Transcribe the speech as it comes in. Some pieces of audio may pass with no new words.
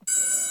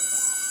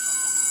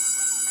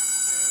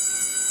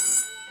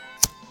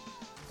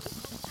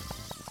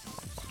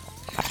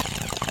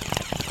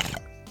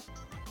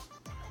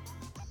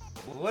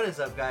is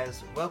up,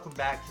 guys? Welcome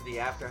back to the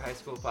After High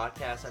School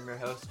podcast. I'm your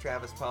host,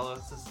 Travis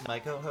Paulos. This is my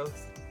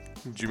co-host,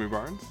 Jimmy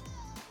Barnes.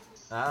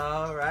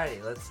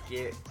 Alrighty, let's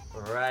get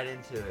right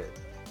into it.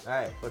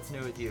 Alright, what's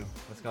new with you?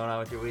 What's going on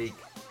with your week?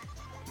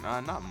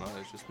 Not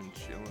much. Just been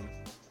chilling,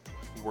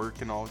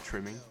 working, all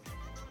trimming,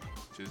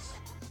 which is,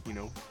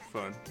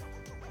 fun.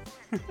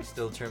 You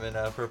still trimming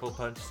Purple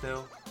Punch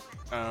still?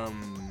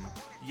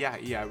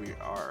 Yeah, we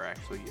are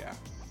actually, yeah.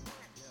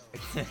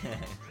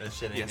 That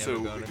shit ain't Yeah, never so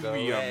gonna go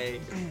we,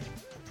 away.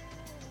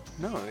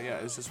 No, yeah,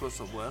 it's just what's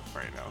left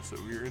right now. So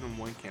we're in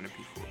one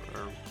canopy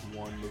or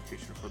one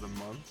location for the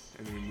month,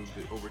 and then we moved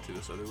it over to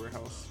this other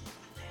warehouse,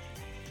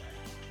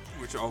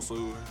 which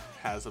also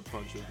has a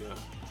bunch of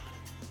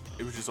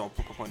it was just all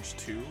Purple Punch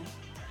 2.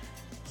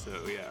 So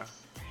yeah,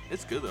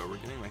 it's good though. We're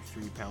getting like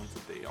 3 pounds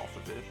a day off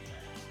of it,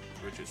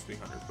 which is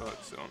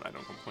 $300, so I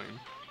don't complain.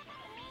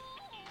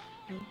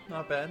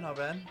 Not bad.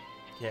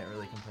 Can't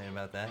really complain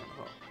about that.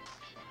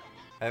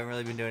 I haven't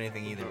really been doing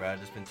anything either, bro.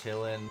 I've just been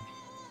chilling.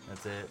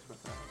 That's it.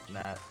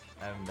 I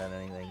haven't done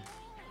anything.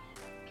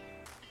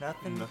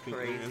 Nothing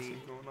crazy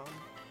going on?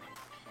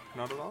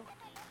 Not at all?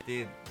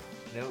 Dude,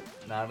 nope,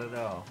 not at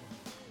all.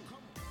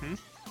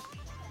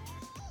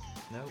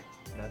 Nope,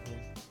 nothing.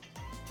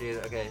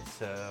 Dude, okay,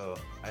 so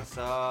I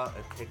saw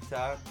a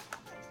TikTok,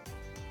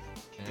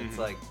 and it's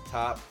like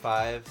top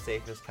 5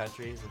 safest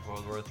countries if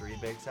World War III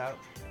breaks out.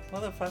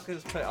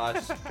 Motherfuckers put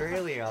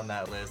Australia on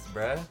that list,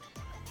 bruh.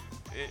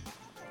 It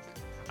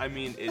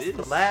is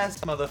the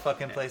last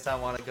motherfucking place I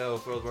want to go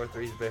if World War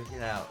III's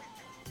breaking out.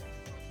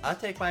 I'll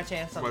take my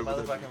chance on the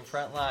motherfucking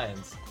front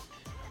lines.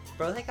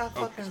 Bro, they got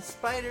fucking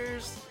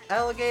spiders,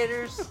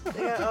 alligators, they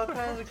got all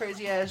kinds of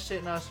crazy ass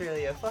shit in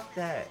Australia. Fuck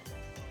that.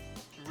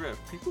 Bro,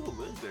 people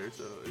live there,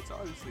 so it's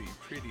obviously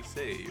pretty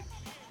safe.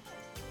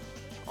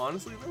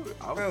 Honestly, though,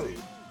 I would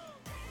say...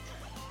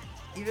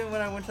 Even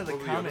when I went to the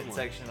comment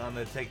section on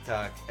the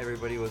TikTok,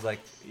 everybody was like,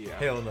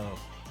 hell no.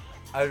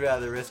 I'd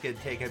rather risk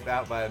it taken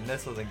out by a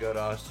missile than go to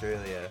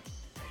Australia.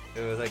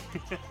 It was like,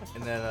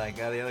 and then like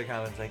all the other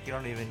comments like, you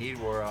don't even need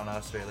war on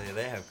Australia.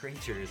 They have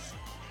creatures.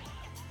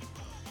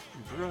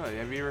 Bruh,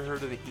 have you ever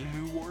heard of the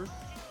Emu War?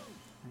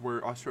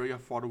 Where Australia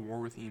fought a war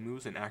with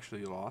emus and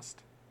actually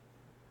lost?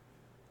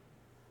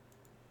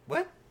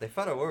 What? They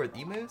fought a war with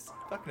emus?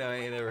 Fuck no, I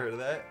ain't never heard of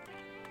that.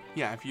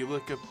 Yeah, if you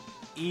look up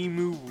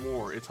Emu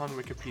War, it's on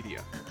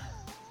Wikipedia.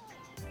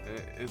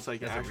 It's like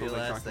that's an actual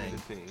like, documented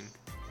thing.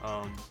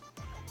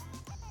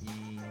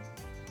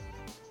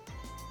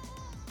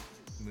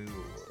 Emu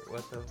War.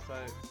 What the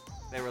fuck?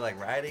 They were like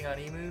riding on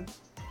emus?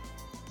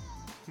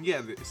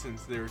 Yeah,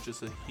 since they were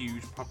just a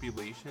huge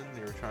population,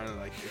 they were trying to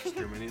like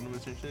exterminate them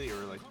essentially,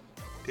 or like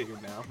take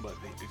them down, but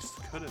they just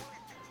couldn't.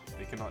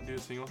 They cannot do a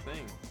single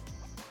thing.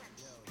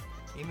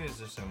 Emus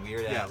are some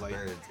weird ass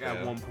birds, bro.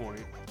 At one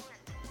point.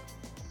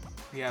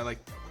 Yeah, like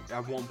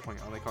at one point,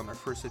 like on their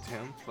first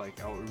attempt, like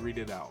I'll read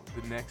it out.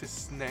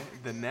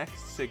 The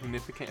next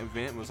significant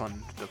event was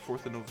on the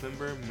 4th of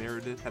November.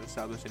 Meredith had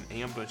established an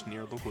ambush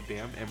near a local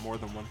dam, and more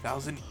than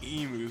 1,000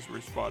 emus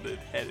were spotted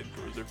headed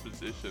towards their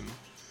position.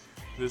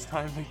 This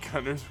time, the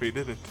gunners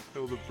waited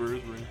until the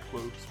birds were in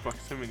close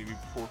proximity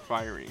before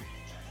firing.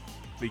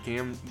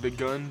 The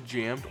gun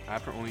jammed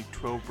after only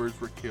 12 birds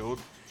were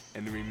killed,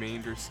 and the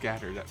remainder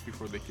scattered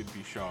before they could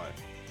be shot.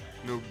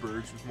 More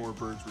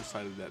birds were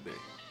sighted that day.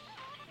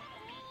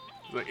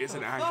 Like, it's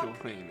an actual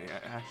thing. They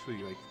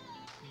actually like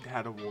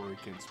had a war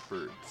against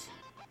birds.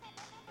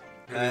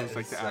 And it was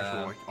like the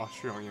actual like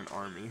Australian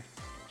army.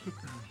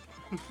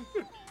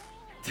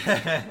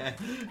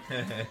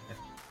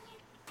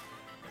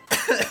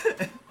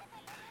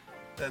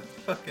 That's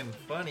fucking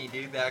funny,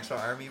 dude. The actual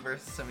army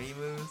versus some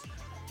emus.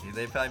 Dude,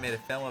 they probably made a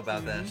film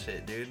about that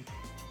shit, dude.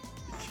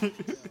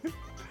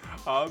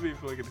 I'll be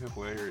fucking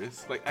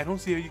hilarious. Like, I don't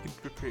see how you can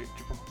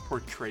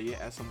portray it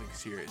as something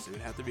serious. It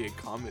would have to be a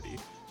comedy.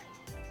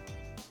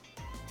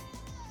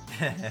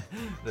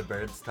 The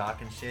birds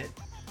talking shit.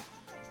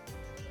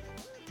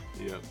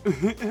 Yep.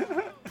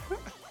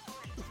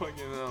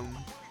 Fucking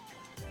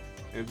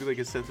it'd be like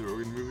a Seth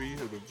Rogen movie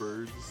of the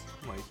birds.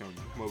 Like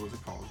what was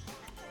it called?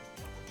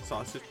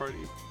 Sausage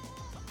Party.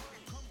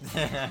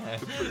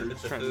 The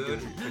birds trying to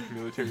get like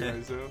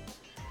militarized out.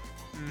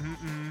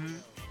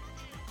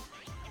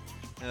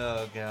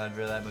 Oh god,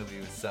 bro, that movie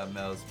was something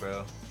else,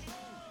 bro.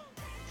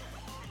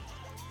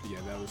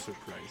 Yeah, that was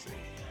surprising.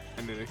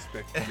 I didn't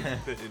expect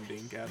the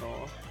ending at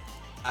all.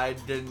 I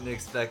didn't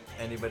expect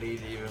anybody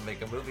to even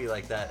make a movie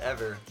like that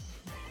ever.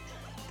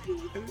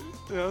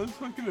 That was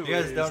fucking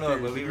hilarious. You guys don't know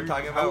what movie we're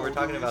talking about? We're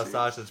talking about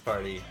Sausage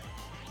Party.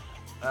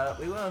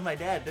 We went with my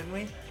dad, didn't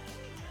we?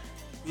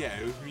 Yeah,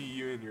 it was me,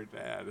 you, and your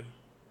dad.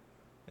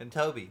 And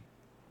Toby.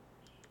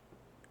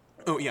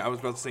 Oh yeah, I was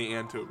about to say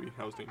and Toby.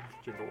 I was thinking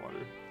drink of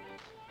water.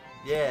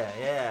 Yeah.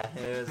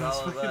 It was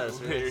all of us.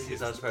 We went to see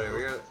Sausage Party.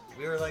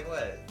 We were like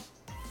what?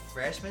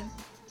 Freshmen?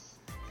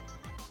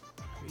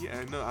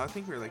 Yeah, no, I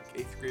think we were like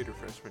 8th grade or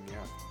freshman,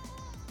 yeah.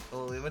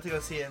 Well, we went to go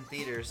see it in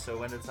theaters, so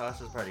when did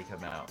Sausage Party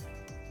come out?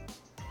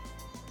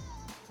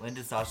 When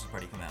did Sausage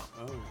Party come out?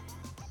 Oh.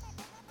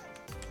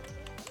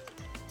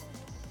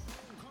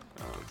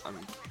 I'm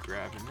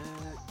grabbing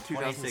it.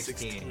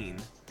 2016.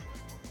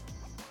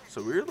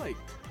 So we were like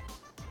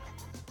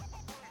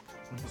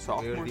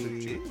sophomores or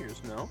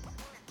juniors, no?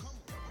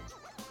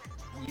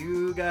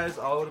 You guys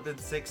all would have been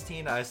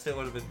 16. I still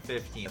would have been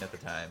 15 at the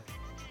time.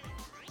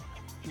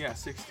 Yeah,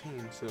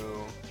 16.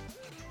 So.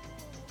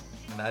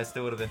 And I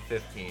still would have been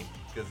 15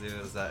 because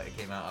it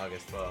came out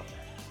August 12th.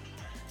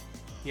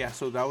 Yeah,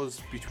 so that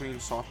was between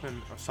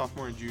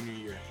sophomore and junior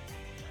year.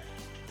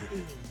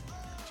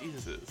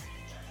 Jesus.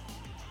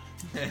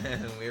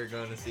 We were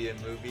going to see a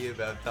movie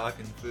about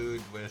talking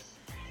food with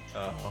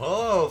a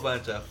whole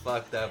bunch of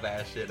fucked up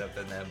ass shit up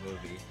in that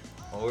movie.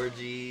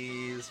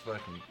 Orgies,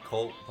 fucking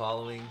cult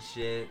following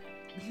shit.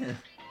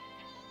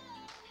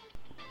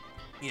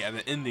 Yeah,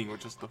 the ending was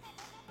just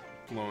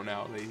blown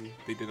out.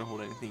 They didn't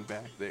hold anything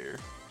back there.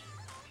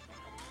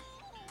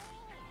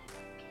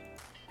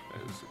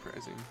 That was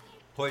surprising.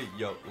 Hoi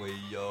yo, way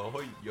yo,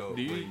 hoi yo,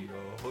 Do you- way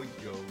yo, hoi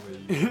yo, way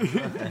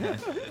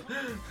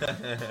yo.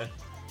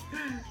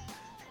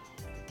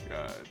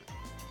 God.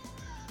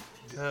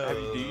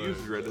 Do you use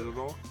Reddit at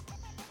all?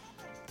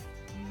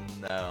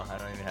 No, I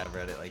don't even have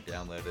Reddit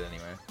downloaded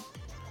anywhere.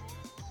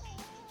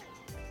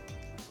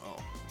 Oh,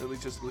 at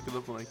least just look it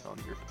up on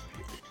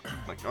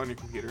your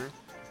computer,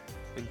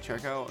 and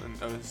check out a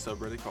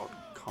subreddit called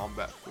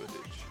Combat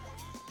Footage.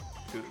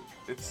 Dude,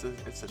 it's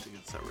such a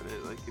good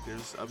subreddit.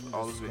 There's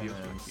all those videos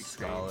I'm of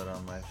install it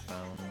on my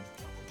phone.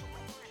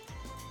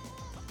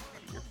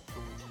 Your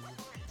phone.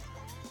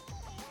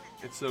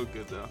 It's so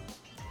good though.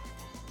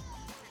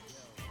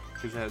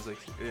 Because it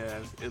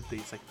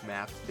updates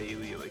maps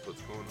daily,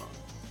 what's going on.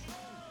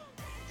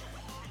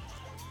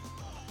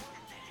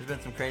 There's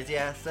been some crazy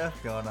ass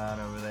stuff going on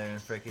over there in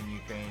frickin'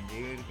 Ukraine,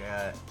 dude.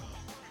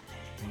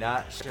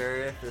 Not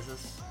sure if this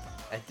is.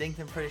 I think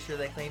I'm pretty sure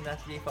they claim that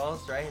to be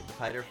false, right?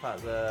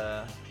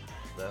 The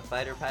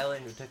fighter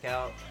pilot who took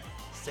out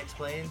 6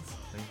 planes.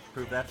 They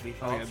proved that to be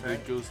false, the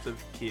right? Ghost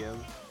of Kiev.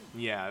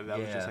 Yeah, that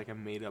was just a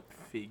made up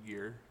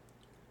figure.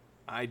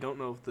 I don't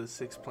know if the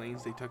 6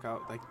 planes they took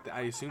out,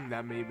 I assume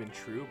that may have been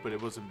true, but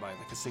it wasn't by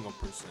a single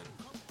person,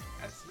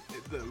 as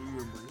the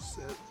rumors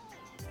said.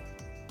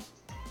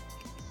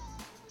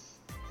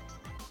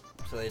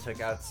 So they took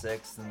out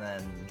 6, and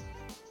then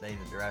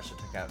Russia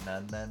took out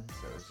none. Then,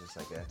 so it was just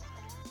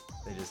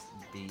they just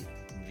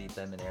beat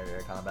them in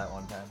air-to-air combat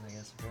one time, I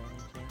guess. Apparently,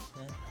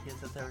 yeah. I guess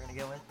that's how we're gonna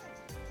go with.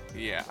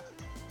 Yeah.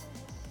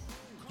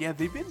 Yeah,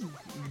 they've been.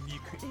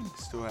 Ukraine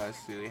still has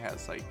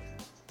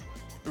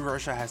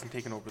Russia hasn't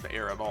taken over the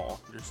air at all.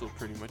 They're still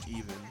pretty much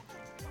even,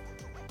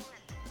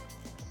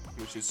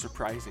 which is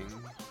surprising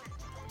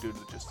due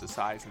to just the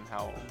size and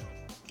how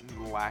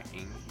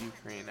lacking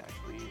Ukraine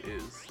actually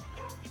is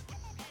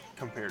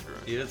compared to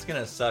Russia. Dude, it's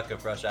gonna suck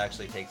if Russia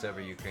actually takes over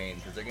Ukraine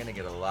because they're gonna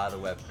get a lot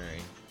of weaponry.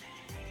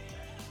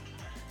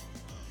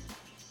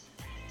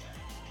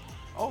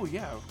 Oh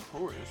yeah, of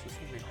course. It's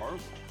gonna be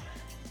horrible.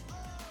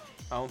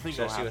 I don't think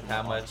especially with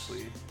how much,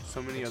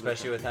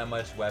 especially with how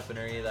much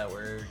weaponry that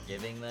we're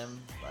giving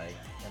them,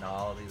 and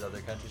all of these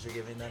other countries are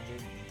giving them,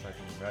 dude.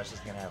 Fucking Russia's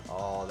gonna have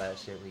all that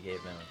shit we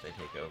gave them if they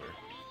take over.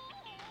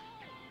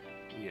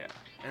 Yeah,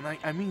 and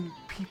I mean,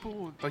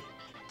 people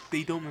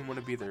they don't even want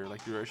to be there.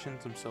 The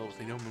Russians themselves,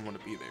 they don't even want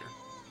to be there.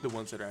 The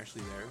ones that are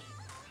actually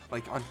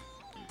there, on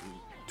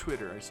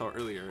Twitter, I saw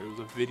earlier. It was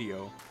a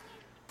video.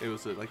 It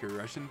was a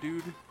Russian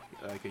dude,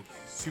 a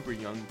super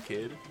young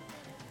kid.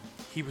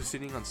 He was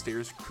sitting on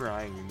stairs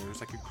crying, and there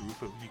was a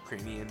group of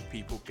Ukrainian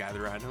people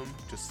gathered around him,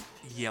 just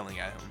yelling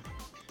at him,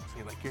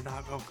 saying "You're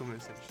not welcome,"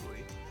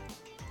 essentially.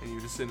 And he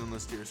was just sitting on the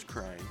stairs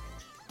crying.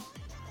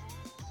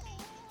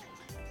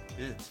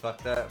 Dude, it's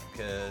fucked up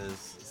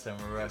because some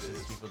of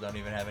Russia's people don't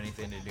even have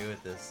anything to do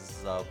with this. This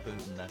is all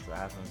Putin. That's what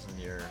happens when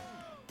you're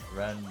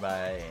run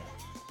by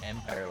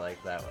empire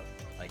like that.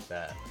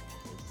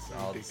 It's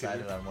all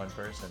decided on one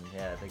person.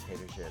 Yeah,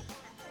 dictatorship.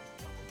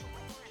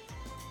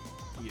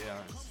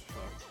 Yeah, it's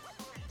fucked.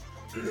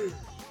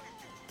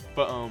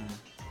 But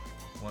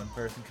one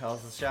person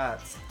calls the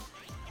shots.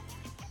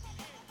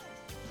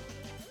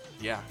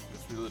 Yeah,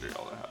 that's literally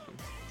all that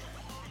happens.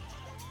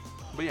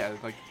 But yeah,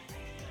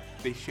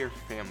 they share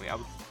family. I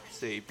would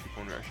say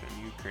people in Russia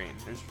and Ukraine,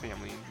 there's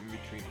family in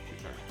between the two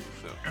countries.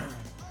 So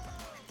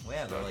well,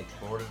 yeah, they're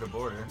border to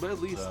border. But at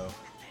least, so,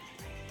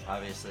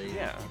 obviously,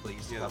 people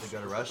used to probably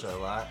go to Russia a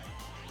lot.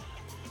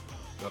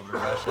 Go over to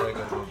Russia,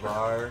 go to a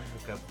bar,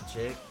 hook up the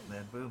chick,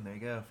 then boom, there you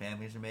go.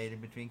 Families are made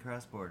in between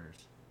cross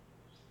borders.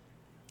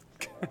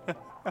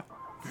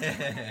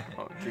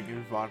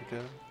 Drinking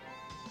vodka.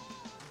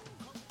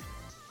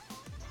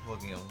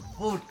 Walking on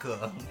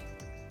vodka.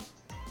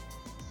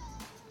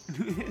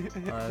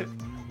 A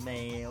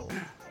male.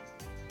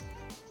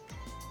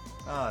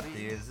 Oh,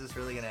 dude, is this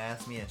really gonna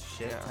ask me a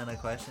shit ton of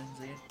questions,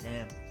 dude?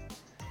 Damn.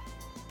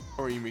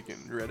 Or are you making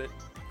Reddit?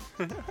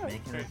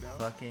 Making a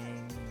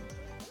fucking...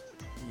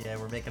 Yeah,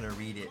 we're making her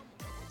read it.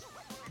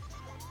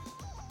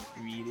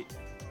 Read it.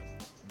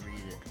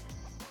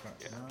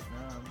 Yeah. No,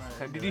 I'm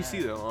not. Did you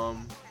see though?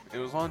 It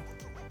was on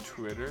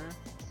Twitter,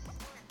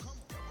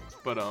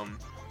 but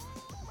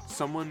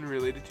someone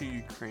related to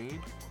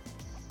Ukraine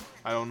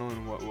I don't know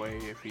in what way,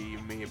 if he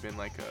may have been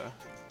like a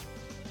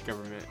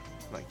government,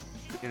 like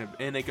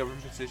in a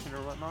government position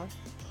or whatnot.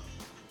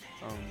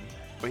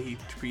 But he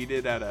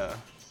tweeted at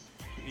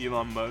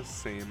Elon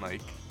Musk saying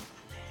like,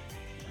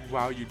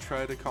 "Wow, you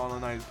try to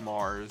colonize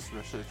Mars.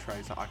 Russia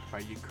tries to occupy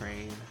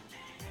Ukraine.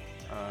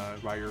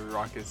 While your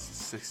rockets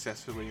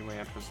successfully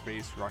land from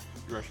space,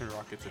 Russian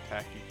rockets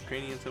attack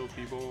Ukrainian civil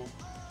people.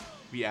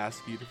 We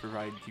ask you to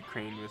provide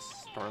Ukraine with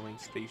Starlink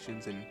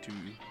stations and to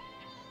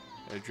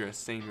address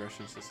sane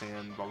Russians to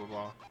stand, blah blah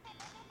blah."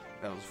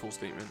 That was a full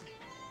statement.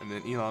 And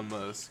then Elon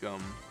Musk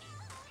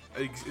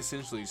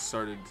essentially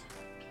started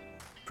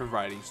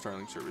providing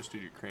Starlink service to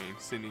Ukraine,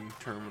 sending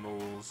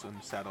terminals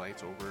and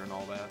satellites over and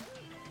all that.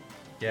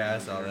 Yeah, I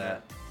saw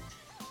that.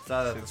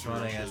 Saw that this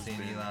morning. I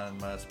seen Elon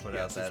Musk put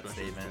out that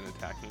statement. Been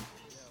attacking.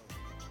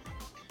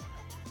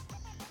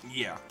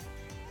 Yeah.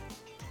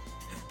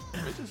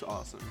 Which is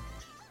awesome.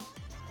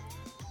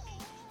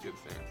 Good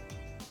thing.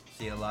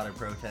 See a lot of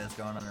protests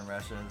going on in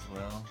Russia as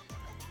well.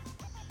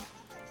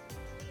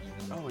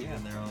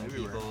 Even their own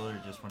everywhere. people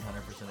are just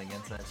 100%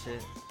 against that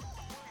shit.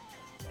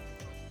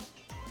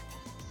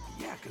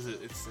 Yeah, because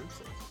it's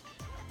senseless.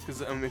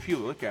 Because if you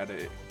look at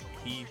it,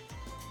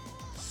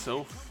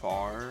 so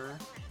far,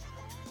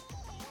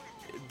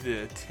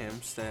 the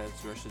attempts that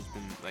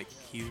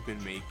he's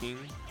been making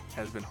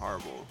has been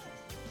horrible.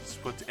 It's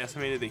what's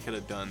estimated they could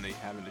have done, they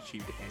haven't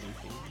achieved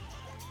anything.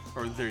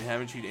 Or they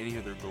haven't achieved any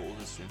of their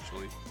goals,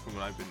 essentially, from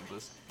what I've been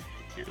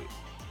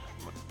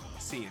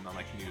seeing on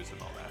news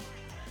and all that.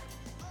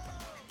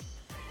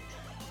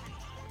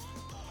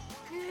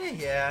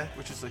 Yeah.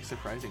 Which is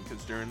surprising,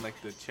 because during the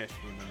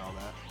Chechen and all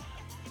that,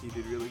 he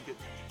did really good.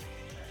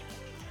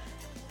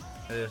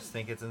 I just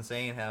think it's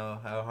insane how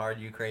hard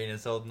Ukraine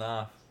is holding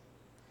off.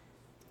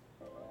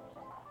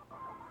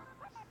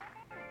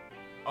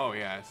 Oh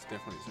yeah, it's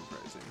definitely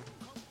surprising.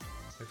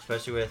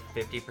 Especially with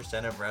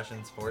 50% of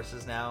Russia's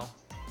forces now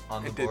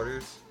on the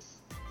borders.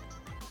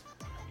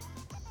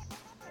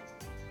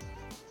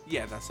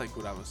 Yeah, that's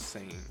what I was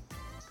saying.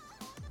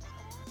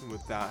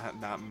 With that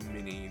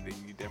many,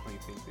 you definitely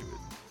think they would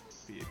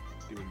be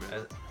doing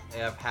better. They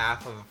have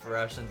half of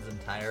Russia's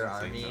entire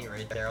army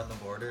right there on the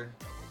border.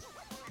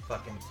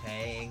 Fucking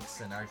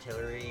tanks and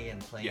artillery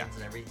and planes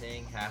and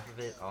everything. Half of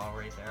it all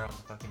right there on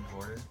the fucking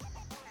border.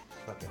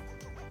 Fucking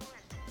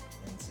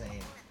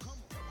insane.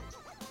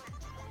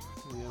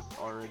 Yep,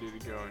 all ready to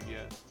go, and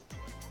yet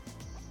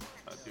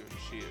not doing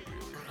shit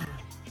really.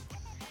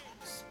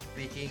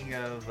 Speaking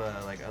of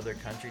other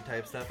country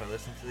type stuff, I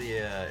listened to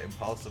the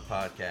Impulsive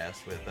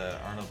podcast with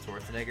Arnold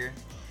Schwarzenegger.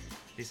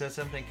 He said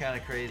something kind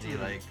of crazy,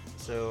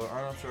 so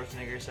Arnold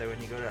Schwarzenegger said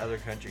when you go to other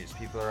countries,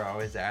 people are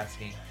always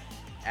asking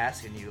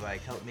you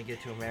help me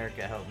get to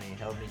America, help me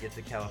get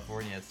to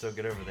California, it's so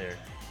good over there.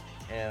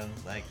 And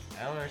I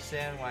don't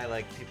understand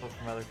why people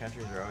from other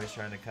countries are always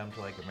trying to come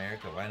to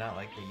America. Why not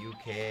the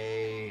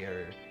UK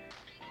or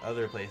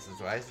other places?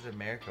 Why is it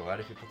America? Why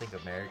do people think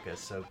America is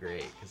so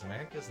great? Because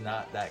America's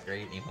not that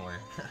great anymore.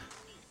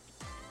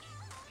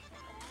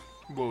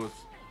 Well,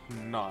 it's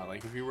not.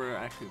 If you were to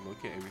actually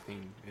look at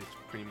everything, it's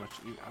pretty much,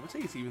 I would say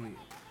it's evenly,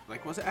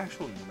 what's the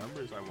actual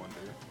numbers, I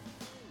wonder?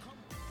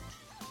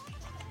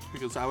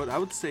 Because I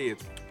would say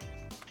it's,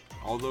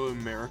 although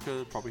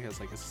America probably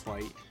has a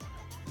slight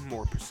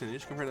more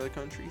percentage compared to other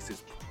countries,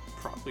 it's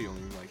probably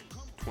only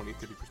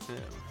 20-30%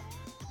 of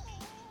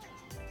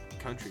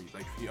countries,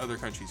 the other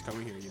countries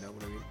coming here, you know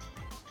what I mean?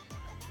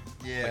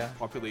 Yeah.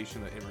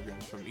 Population of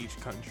immigrants from each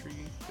country,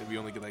 and we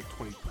only get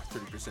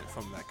 20-30%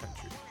 from that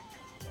country.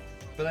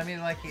 But I mean,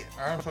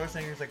 Arnold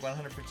Schwarzenegger is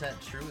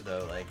 100% true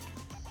though.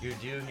 You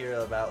do hear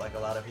about a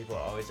lot of people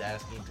always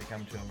asking to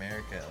come to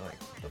America. What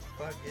the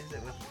fuck is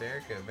it with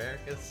America?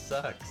 America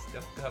sucks.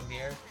 Don't come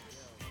here.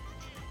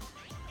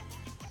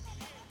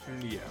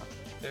 Yeah.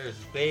 There's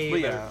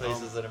way better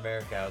places than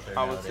America out there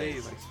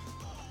nowadays. I would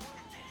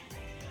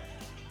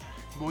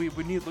say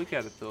when you look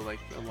at it though,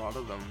 a lot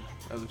of them,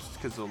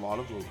 because a lot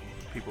of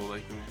people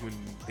when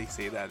they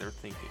say that, they're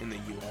thinking, in the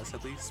U.S.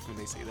 at least, when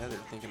they say that, they're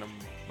thinking of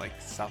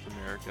South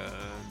America,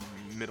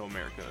 Middle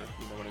America,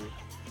 you know what I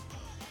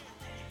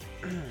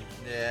mean?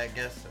 Yeah, I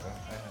guess so.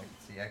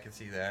 I can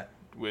see that.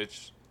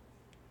 Which,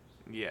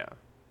 yeah,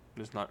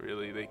 there's not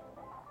really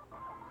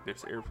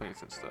there's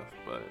airplanes and stuff,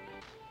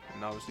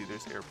 and obviously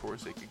there's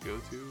airports they could go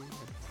to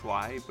and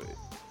fly, but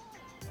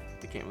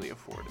they can't really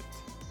afford it.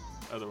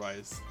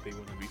 Otherwise, they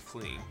wouldn't be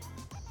fleeing.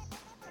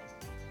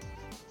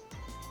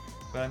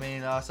 But I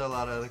mean, also a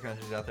lot of other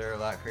countries out there are a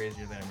lot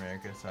crazier than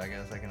America, so I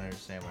guess I can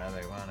understand why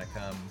they want to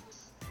come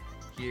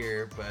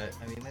here. But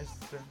I mean, there's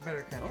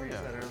better countries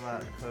that are a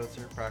lot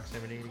closer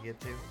proximity to get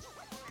to.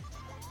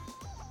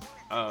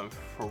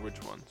 For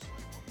which ones?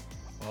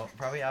 Well,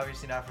 probably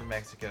obviously not from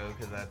Mexico,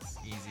 because that's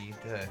easy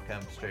to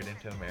come straight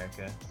into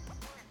America.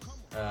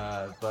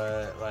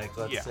 But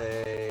let's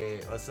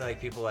say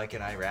people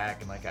in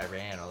Iraq and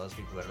Iran, all those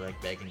people that are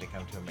begging to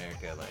come to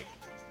America,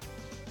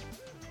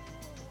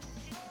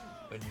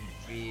 wouldn't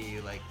be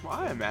well,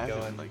 I imagine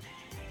going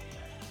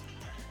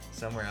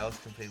somewhere else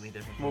completely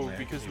different from America,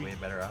 because be way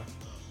better off.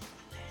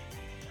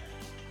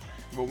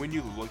 Well, when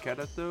you look at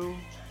it though,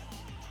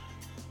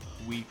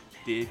 we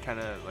did kind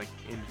of like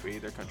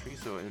invade their country,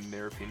 so in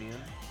their opinion,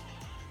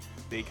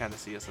 they kind of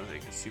see us as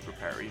like a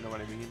superpower. You know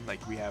what I mean?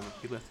 Like we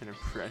left an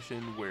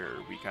impression where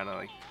we kind of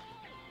like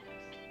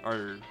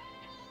are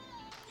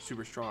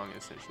super strong,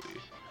 essentially,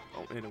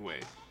 in a way.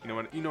 You know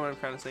what I'm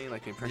kind of saying?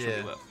 Like the impression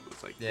we left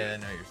was like. Yeah, I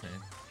know what you're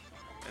saying.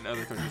 And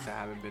other countries that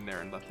haven't been there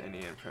and left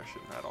any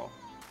impression at all.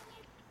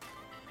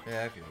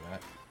 Yeah, I feel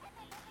that.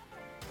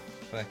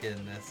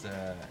 Fucking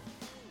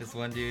this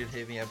one dude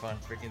hit me up on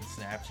freaking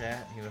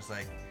Snapchat. He was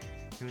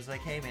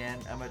like, hey man,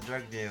 I'm a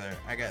drug dealer.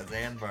 I got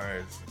Xan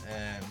bars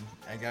and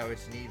I got what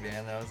you need,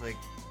 man. And I was like,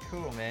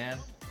 cool, man.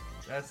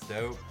 That's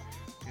dope.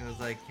 He was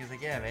like,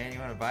 yeah, man, you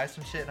want to buy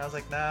some shit? And I was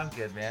like, nah, I'm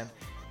good, man.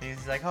 And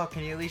he's like, oh,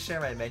 can you at least share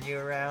my menu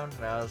around?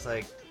 And I was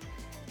like,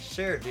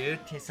 sure, dude.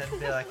 He sent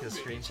me like his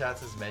screenshots,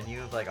 his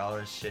menu of like all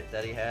his shit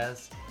that he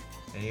has.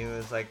 And he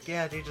was like,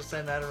 yeah, dude, just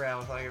send that around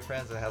with all your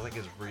friends. And it has like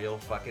his real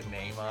fucking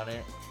name on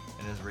it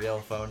and his real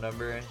phone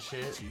number and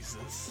shit.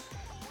 Jesus.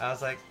 I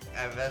was like,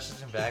 I messaged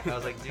him back. I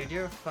was like, dude,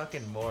 you're a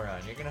fucking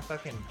moron. You're gonna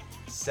fucking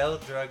sell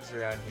drugs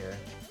around here.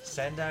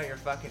 Send out your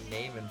fucking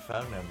name and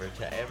phone number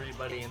to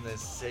everybody in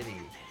this city.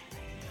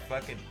 You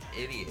fucking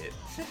idiot.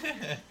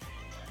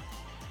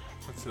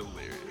 That's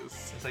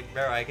hilarious. It's like,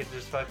 bro, I could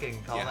just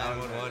fucking call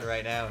 911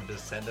 right now and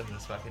just send them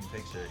this fucking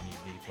picture and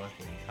you'd be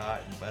fucking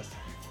caught and busted,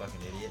 you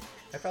fucking idiot.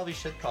 I probably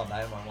should call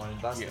 911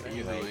 and bust them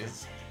anyway,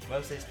 because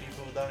most of these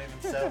people don't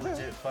even sell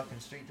legit fucking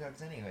street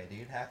drugs anyway,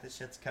 dude. Half the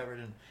shit's covered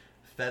in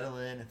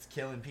fentanyl, it's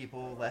killing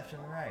people left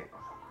and right.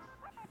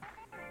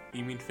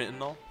 You mean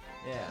fentanyl?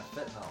 Yeah,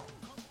 fentanyl.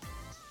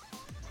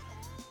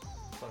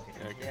 Fucking,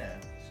 okay.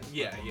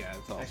 Yeah,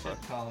 it's all I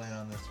should call in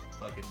on this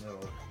fucking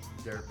little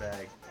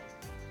dirtbag.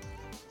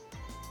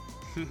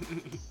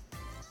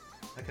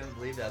 I couldn't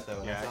believe that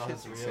though. Yeah, I saw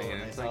his real.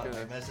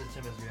 I messaged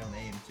him his real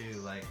name too.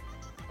 Like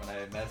when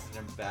I messaged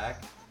him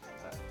back,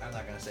 I'm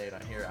not gonna say it on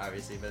here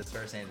obviously, but his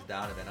first name is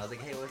Donovan. I was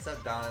like, hey, what's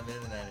up, Donovan?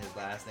 And then his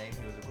last name,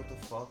 he was like, what the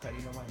fuck? How do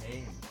you know my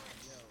name?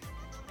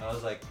 I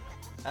was like,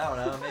 I don't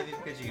know, maybe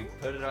because you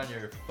put it on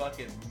your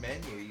fucking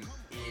menu, you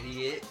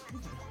idiot.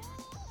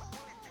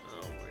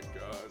 Oh my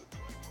god.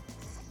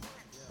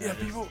 Yeah,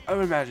 people. I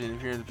would imagine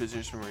if you're in the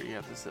position where you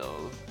have to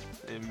sell,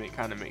 it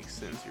kind of makes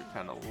sense. You're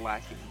kind of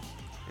lacking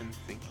in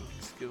thinking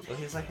skills. Well,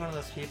 he's like one of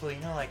those people, you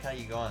know, like how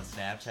you go on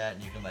Snapchat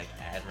and you can like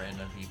add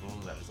random people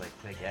that was like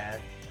quick ad.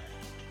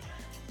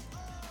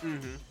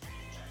 Mhm.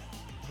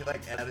 He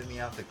like added me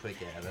off the quick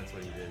ad. That's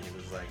what he did.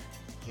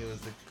 He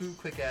was the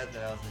quick ad, and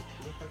I was like,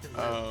 who the fuck is that?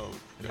 Oh,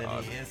 and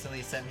God. then he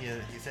instantly sent me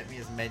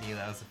his menu.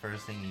 That was the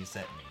first thing he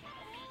sent me.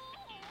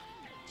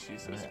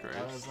 Jesus Christ.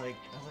 I was like,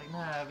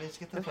 nah, bitch,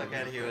 get the fuck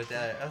out of here with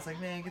that. I was like,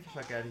 man, get the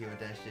fuck out of here with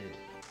that shit.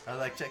 I was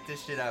like, check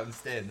this shit out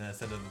instead, and then I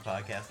sent him the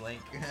podcast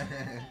link.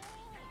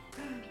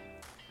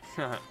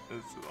 That's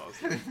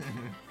awesome.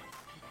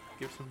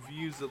 Give some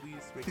views at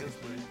least, make us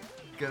money.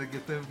 Gotta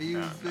get them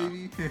views,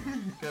 baby.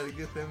 Gotta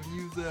get them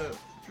views up.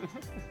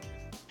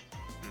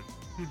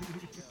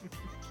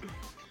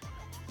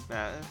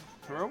 Nah,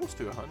 we're almost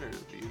to 100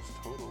 views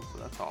total, so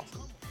that's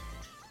awesome.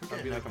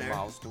 That'd be like a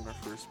milestone, our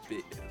first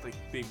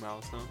big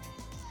milestone.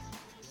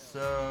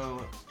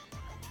 So,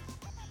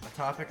 a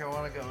topic I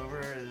want to go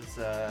over is,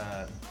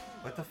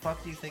 what the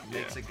fuck do you think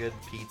makes a good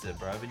pizza,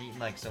 bro? I've been eating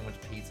like so much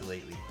pizza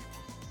lately.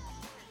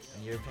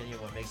 In your opinion,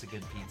 what makes a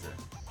good pizza?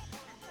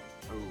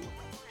 Oh,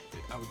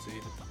 I would say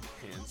it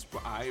depends,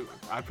 but I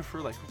prefer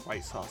like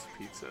white sauce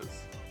pizzas.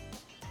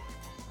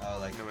 Oh,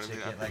 like you know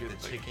chicken, I mean? like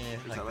the chicken,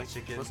 like the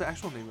chicken. What's the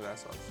actual name of that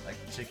sauce? Like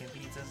the chicken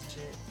pizzas and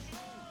shit.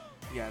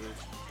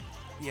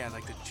 Yeah,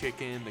 like the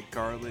chicken, the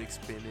garlic,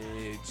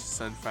 spinach,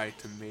 sun-fried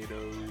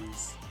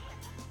tomatoes.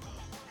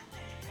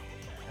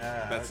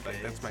 That's my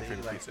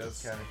favorite like pizzas.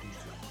 Those kind of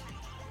pizza.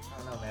 I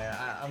don't know, man.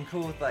 I'm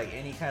cool with like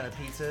any kind of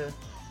pizza,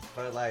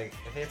 but like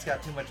if it's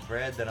got too much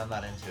bread, then I'm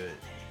not into it.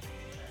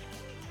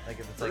 Like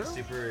if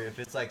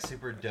it's like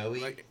super doughy.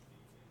 Like,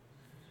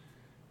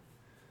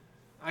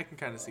 I can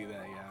kind of see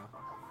that, yeah.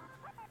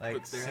 Like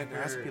but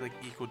there has to be like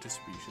equal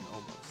distribution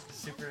almost.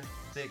 Super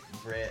thick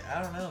bread.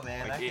 I don't know,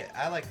 man. Like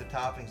I like the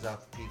toppings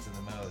off the pizza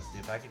the most.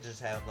 If I could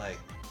just have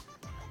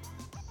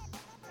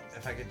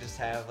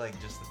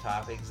just the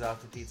toppings off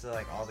the pizza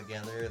like all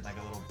together in like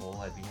a little bowl,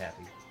 I'd be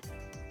happy.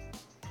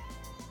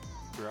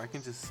 Bro, I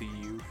can just see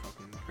you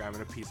fucking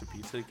grabbing a piece of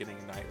pizza, getting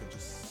a knife, and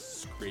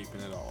just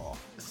scraping it all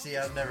off. See,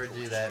 I'll never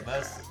do that.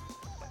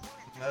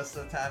 Most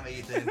of the time, I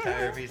eat the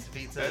entire piece of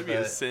pizza. That'd be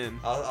a sin.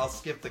 I'll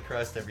skip the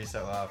crust every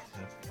so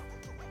often.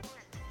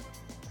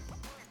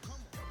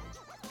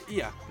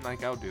 Yeah,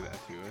 like I'll do that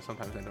too.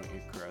 Sometimes I don't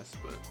eat crust,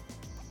 but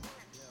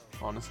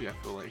honestly, I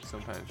feel like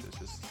sometimes it's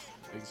just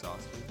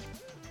exhausting.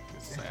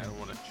 It's like I don't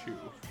want to chew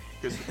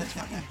because it's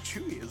fucking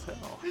chewy as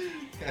hell.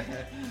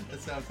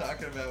 That's what I'm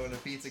talking about when a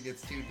pizza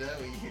gets too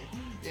doughy.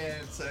 Yeah,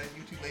 so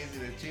you too lazy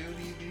to chew?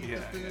 Do you eat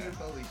the food? Yeah.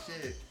 Holy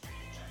shit!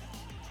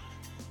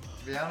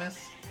 To be honest,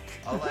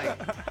 I'll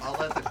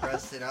let the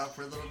crust sit out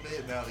for a little bit,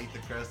 and I'll eat the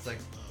crust like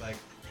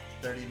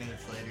 30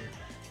 minutes later.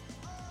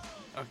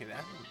 Okay,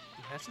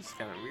 that's just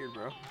kind of weird,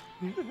 bro.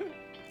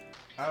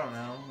 I don't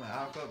know.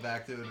 I'll go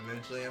back to it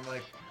eventually. I'm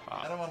like,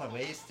 I don't want to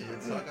waste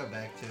it, so I'll go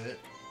back to it.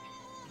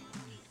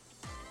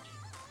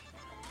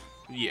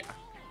 Yeah.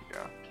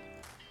 Oh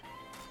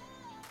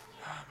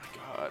my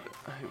god.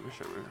 I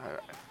wish I would.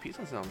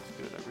 Pizza sounds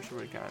good. I wish I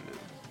would have gotten it.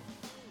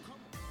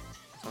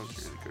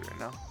 Sounds really good right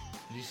now.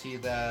 Did you see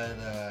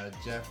that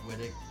Jeff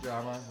Wittick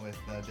drama with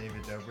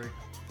David Dobrik?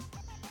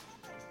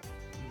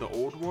 The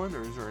old one,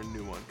 or is there a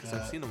new one? Because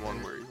I've seen the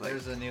one where like,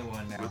 there's a new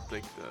one now. With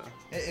like the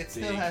it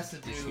still has to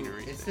do.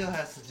 It still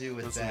has to do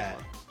with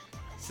that.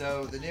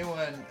 So the new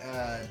one,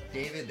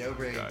 David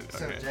Dobrik.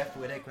 So Jeff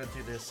Wittick went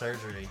through this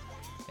surgery,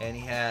 and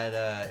he had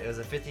it was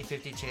a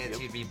 50-50 chance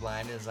he'd be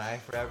blind in his eye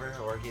forever,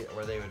 or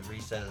they would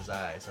reset his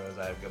eye, so his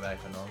eye would go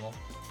back to normal.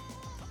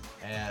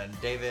 And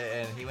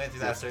he went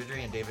through that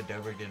surgery, and David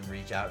Dobrik didn't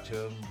reach out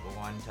to him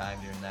one time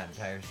during that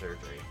entire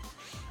surgery.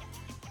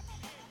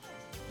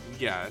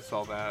 Yeah, I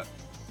saw that.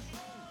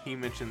 He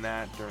mentioned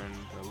that during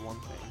the one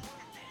thing.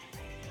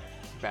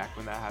 Back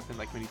when that happened,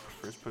 like when he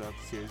first put out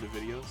the series of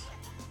videos.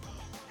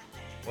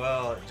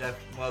 Well,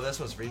 this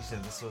was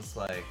recent. This was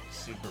like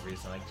super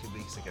recent, like 2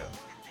 weeks ago.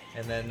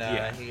 And then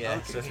he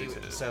went.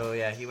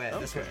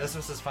 This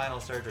was his final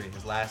surgery,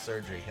 his last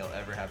surgery he'll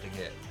ever have to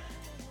get.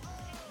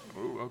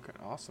 Ooh, okay,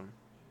 awesome.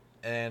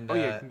 And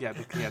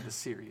the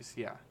series,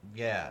 yeah.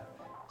 Yeah.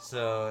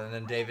 So, and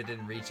then David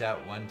didn't reach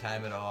out one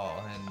time at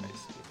all, and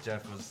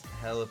Jeff was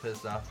hella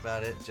pissed off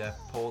about it. Jeff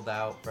pulled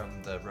out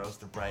from the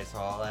Roast of Bryce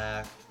Hall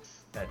act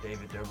that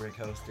David Dobrik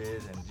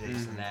hosted, and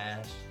Jason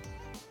Nash.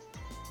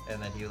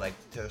 And then he like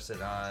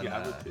toasted on. Yeah,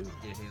 I would too.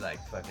 Dude, he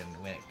like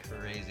fucking went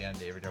crazy on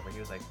David Dobrik. He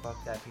was like,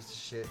 "Fuck that piece of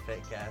shit,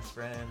 fake ass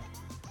friend."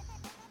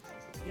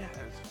 Yeah,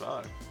 it's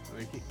fuck.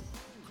 Like,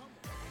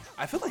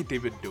 I feel like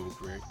David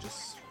Dobrik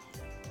just.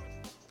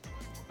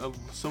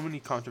 So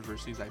many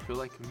controversies. I feel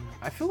like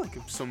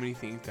so many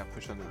things got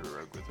pushed under the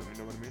rug with him. You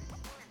know what I mean?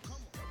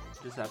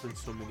 It just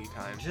happens so many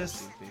times.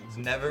 Just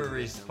never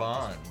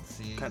responds.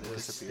 He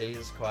just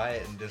stays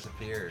quiet and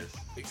disappears.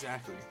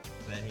 Exactly.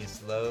 Then he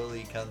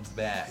slowly comes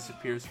back.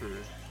 Disappears for.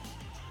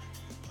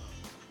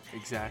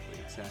 Exactly.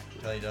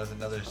 Until he does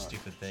another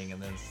stupid thing and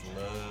then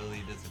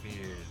slowly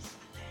disappears.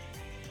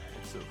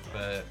 It's so fun.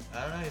 But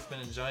I don't know. He's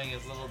been enjoying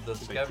his little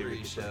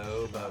discovery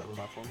show, but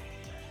we'll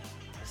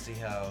see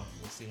how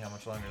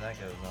much longer that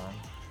goes on.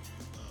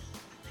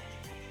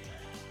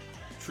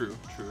 True.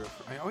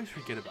 I always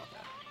forget about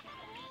that.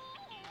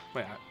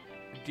 Wait,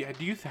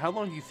 how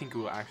long do you think it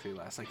will actually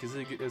last? Like, is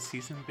it a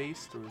season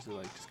based, or is it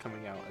like just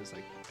coming out as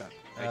like that?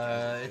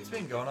 It's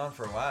been going on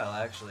for a while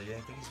actually.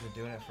 I think he's been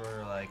doing it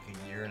for like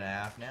a year and a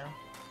half now.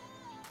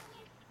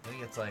 I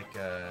think it's like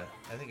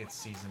I think it's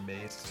season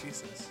based.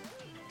 Jesus.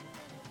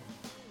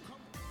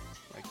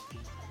 Like.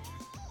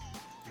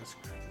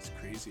 It's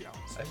crazy.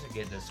 I should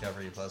get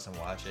Discovery Plus and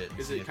watch it.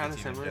 Is it kind of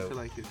similar to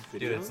like his videos?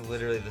 Dude, it's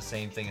literally the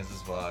same thing as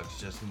his vlogs,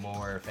 just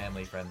more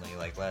family friendly,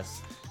 like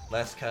less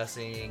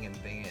cussing and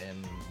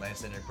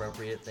less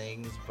inappropriate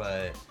things,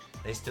 but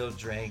they still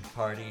drink,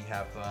 party,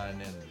 have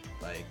fun, and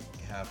like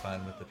have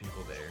fun with the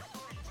people there.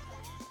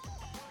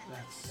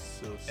 That's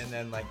so. And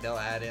then like they'll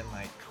add in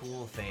like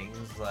cool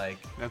things, like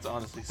that's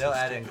honestly. They'll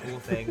add in cool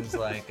things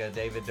like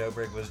David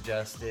Dobrik was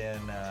just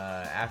in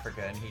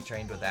Africa, and he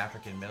trained with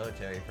African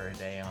military for a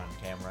day on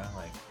camera,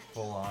 like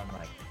full on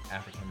like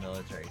African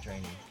military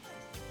training.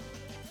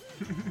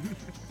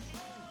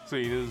 So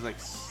he does like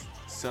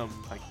some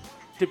like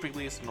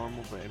typically it's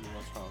normal, but every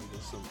once in a while he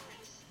does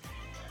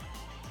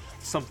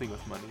something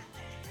with money.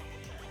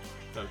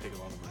 That would take a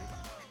lot of money.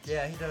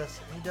 Yeah, he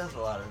does a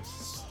lot of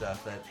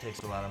stuff that takes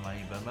a lot of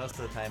money, but most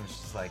of the time it's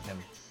just like him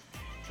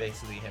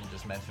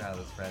just messing around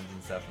with his friends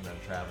and stuff, and then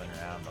traveling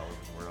around all over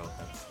the world.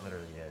 That's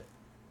literally it.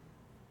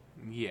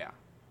 Yeah.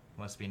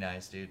 Must be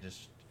nice, dude.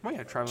 Just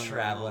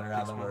traveling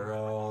around the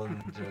world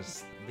and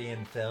just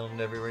being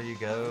filmed everywhere you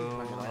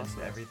go,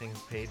 and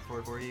everything's paid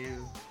for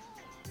you.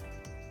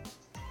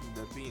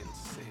 That'd be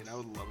insane. I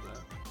would love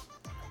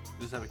that.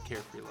 Just have a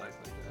carefree life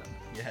like that.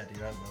 Yeah,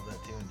 dude, I'd love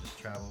that too, and just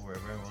travel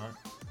wherever I want.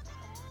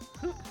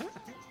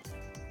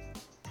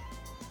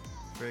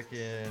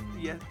 Frickin'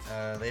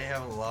 they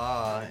have a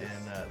law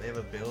and they have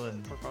a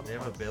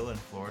bill in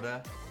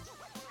Florida,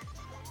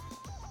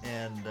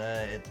 and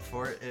it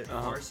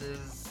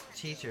forces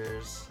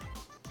teachers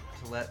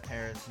to let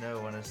parents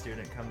know when a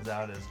student comes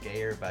out as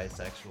gay or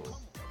bisexual.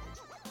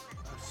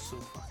 That's so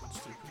fucking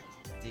stupid.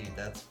 Dude,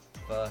 that's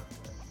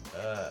fucked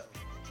up.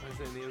 Why is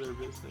that any other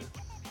business?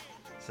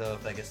 So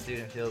if like a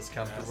student feels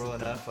comfortable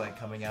enough like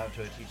coming out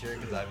to a teacher,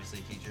 because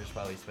obviously teachers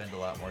probably spend a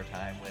lot more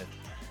time with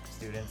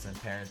students than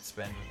parents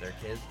spend with their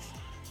kids.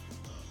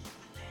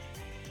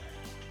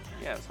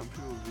 Yeah, some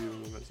people view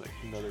them as like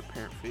another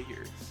parent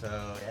figure.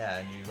 So yeah,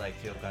 and you like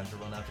feel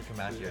comfortable enough to come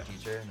out to your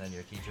teacher, and then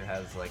your teacher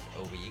has like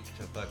a week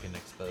to fucking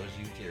expose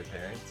you to your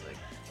parents. Like,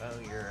 oh,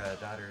 your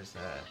daughter's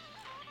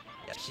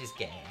yeah, she's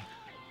gay.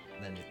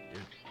 And then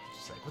you're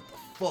just like, what the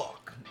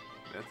fuck?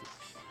 That's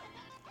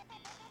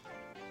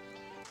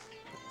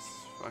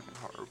fucking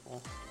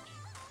horrible.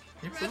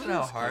 Can you imagine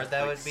how hard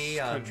that would be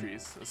on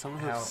countries? Some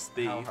of those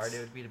states. How hard it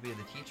would be to be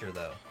the teacher,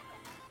 though.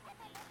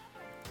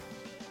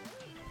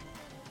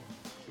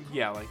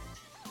 Yeah, like,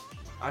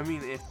 I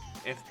mean,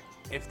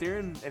 if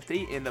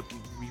they end up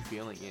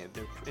revealing it,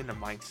 they're in the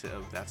mindset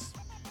of that's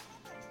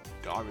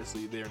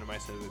obviously they're in the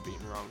mindset of it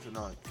being wrong. They're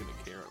not gonna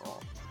care at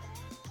all.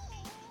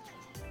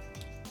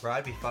 Bro,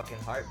 I'd be fucking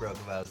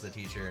heartbroken if I was the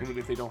teacher. I mean,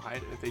 if they don't hide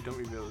it, if they don't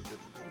reveal it, then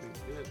everything's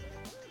good.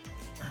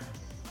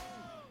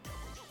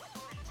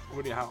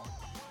 What do you how?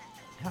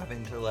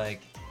 Having to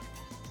like,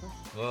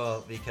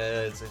 well,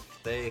 because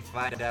if they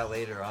find out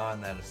later on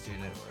that a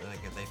student,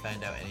 like if they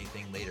find out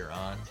anything later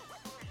on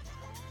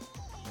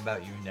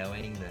about you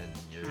knowing, then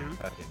you're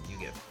you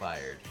get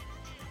fired.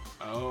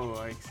 Oh,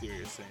 I see what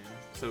you're saying.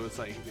 So it's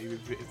like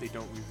if they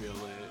don't reveal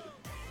it,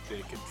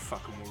 they can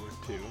fuck them over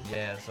too.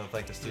 Yeah, so if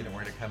like the student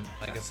were to come,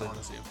 like that's if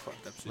honestly a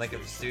fucked up situation. like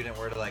if the student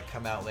were to like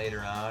come out later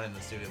on and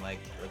the student like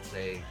let's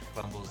say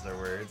fumbles their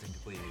words and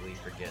completely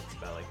forgets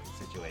about like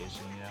the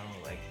situation, you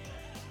know, like,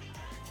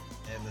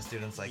 and the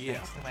student's like,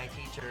 thanks to my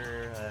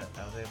teacher,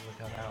 I was able to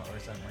come out or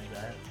something like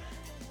that.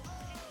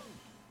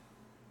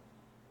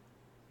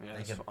 Yeah,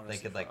 they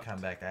could like come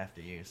back after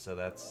you, so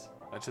that's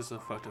just a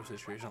fucked up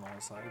situation on all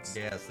sides.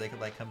 Yeah, so they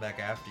could like come back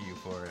after you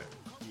for it.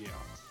 Yeah.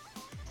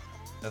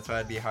 That's why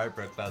I'd be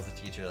heartbroken if I was a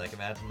teacher. Like,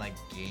 imagine like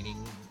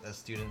gaining a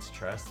student's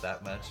trust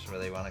that much where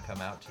they want to come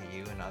out to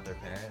you and not their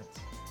parents,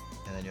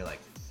 and then you're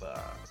like,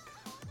 fuck,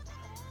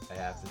 I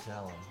have to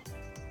tell them,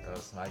 or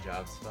else my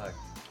job's fucked.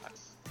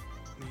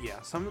 Yeah,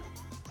 some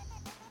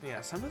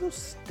of those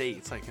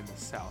states like in the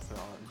South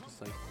are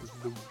just like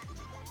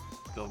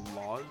the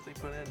laws they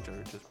put in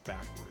are just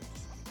backwards.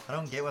 I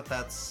don't get what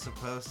that's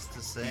supposed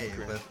to say,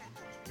 but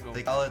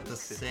they call it the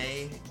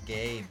Say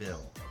Gay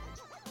Bill.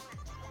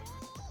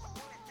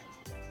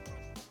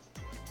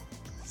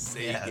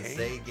 Say gay?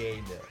 Say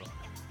Gay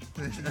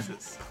Bill.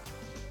 Jesus.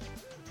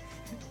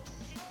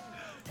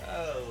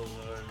 Oh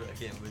Lord, I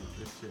can't believe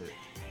this shit.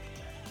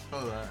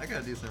 Hold on, I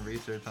gotta do some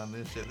research on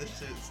this shit. This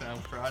shit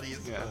sounds fraudy as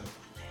fuck.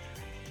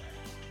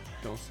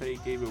 Don't Say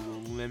Gay Bill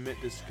will limit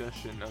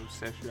discussion of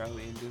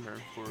sexuality and gender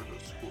in Florida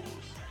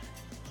schools.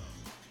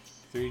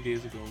 3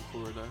 days ago in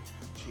Florida.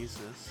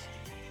 Jesus.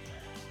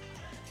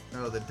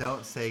 No, the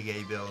Don't Say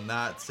Gay Bill,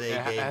 not Say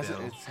Gay Bill.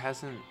 It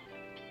hasn't.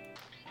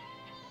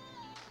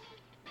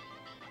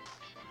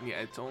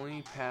 Yeah, it's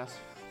only passed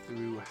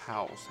through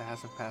House. It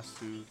hasn't passed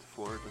through the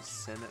Florida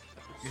Senate,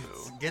 though. So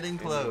it's getting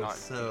close. Not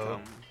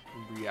so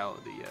become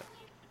reality yet.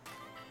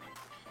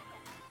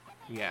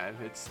 Yeah,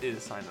 it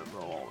is signed into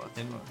law.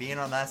 And being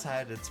on that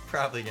side, it's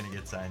probably gonna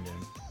get signed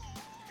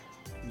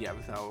in. Yeah,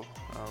 without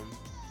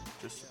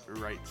just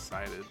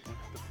right-sided,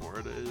 the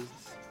Florida is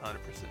 100%.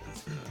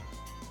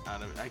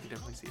 Out of it, I can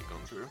definitely see it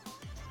going through.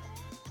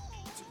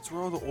 It's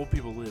where all the old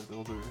people live. The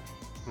older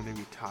when they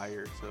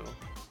retire. So.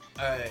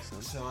 Alright,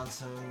 so on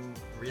some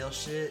real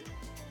shit,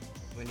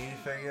 we need to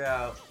figure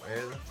out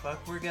where the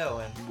fuck we're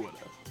going. What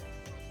up?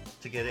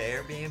 To get an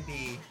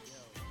Airbnb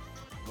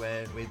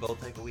when we both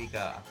take a week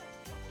off.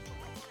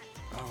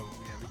 Oh,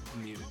 yeah,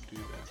 we need to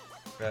do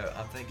that. Bro,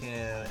 I'm thinking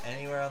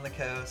anywhere on the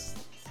coast,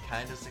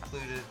 kind of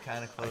secluded,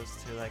 kind of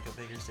close to like a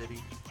bigger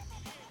city.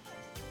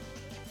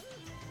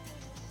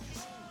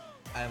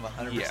 I'm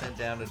 100%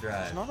 down to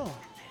drive.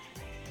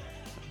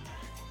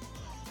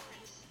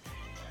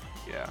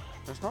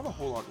 There's not a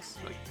whole lot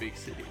of like big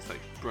cities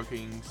like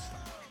Brookings,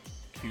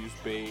 Coos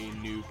Bay,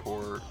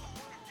 Newport,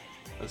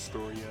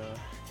 Astoria.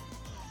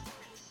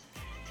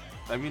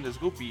 I mean, there's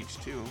Gold Beach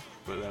too,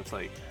 but that's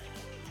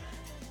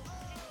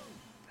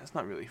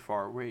not really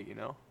far away, you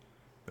know.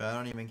 But I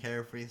don't even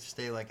care if we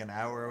stay like an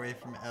hour away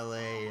from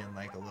LA in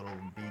like a little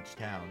beach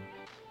town.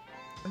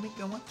 Let me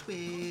go on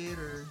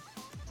Twitter.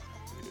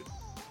 Dude,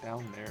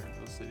 down there in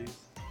those cities.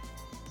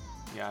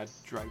 Yeah, I'd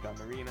drive down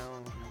to Reno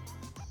and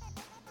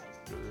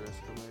go the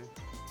rest of the way.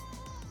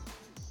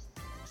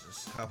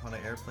 Just hop on an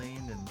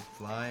airplane and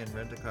fly and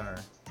rent a car.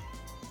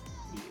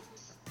 Yeah.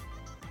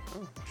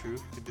 Oh, true.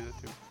 You could do that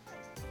too.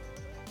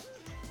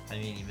 I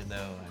mean, even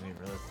though,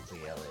 realistically,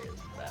 LA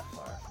isn't that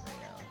far from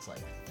Reno. It's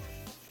like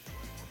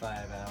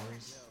 5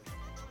 hours.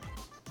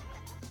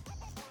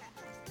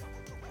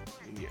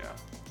 Yeah.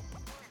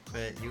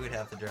 But you'd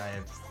have to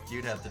drive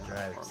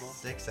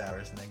 6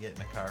 hours and then get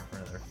in a car for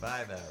another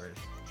 5 hours.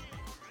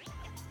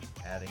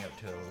 Adding up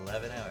to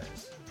 11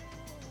 hours.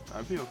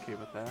 I'd be okay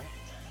with that.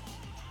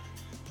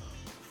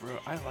 Bro,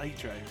 I like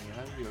driving.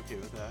 I'd be okay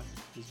with that.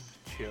 Just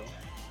chill.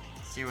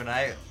 See, when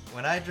I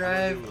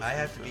drive, I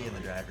have to be in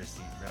the driver's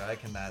seat, bro. I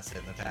cannot sit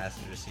in the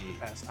passenger seat.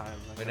 Past time.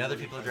 When other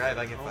people drive,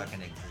 I get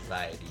fucking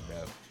anxiety,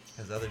 bro.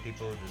 Because other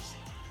people just,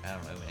 I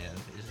don't know, man.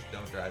 They just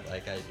don't drive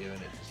like I do,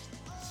 and it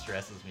just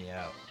stresses me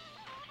out.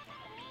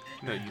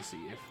 No, you see,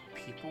 if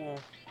people,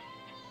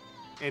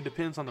 it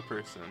depends on the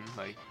person.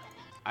 Like,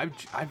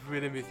 I've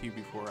ridden with you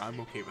before. I'm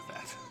okay with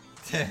that.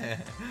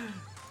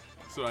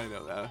 So I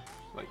know that.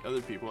 Like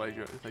other people,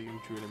 you've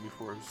ridden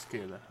before,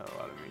 scare the hell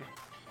out of me.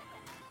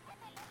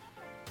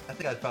 I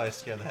think I'd probably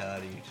scare the hell out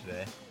of you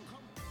today.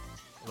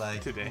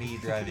 Like today. Me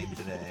driving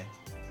today.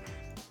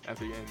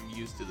 After getting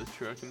used to the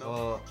truck and all.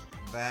 Well,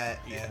 that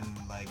and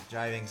like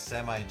driving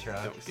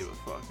semi-trucks. Don't give a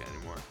fuck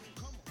anymore.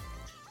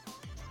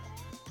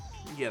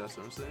 Yeah, that's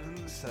what I'm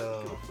saying.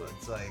 So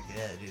it's like,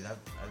 yeah, dude,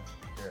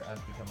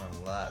 I've become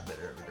a lot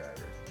better of a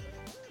driver.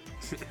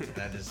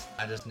 And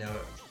I just know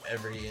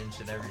every inch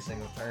and every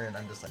single turn.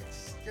 I'm just like,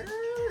 skirt,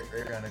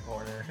 right around the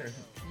corner.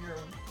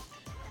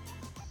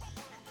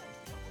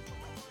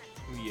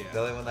 Yeah. The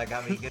only one that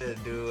got me good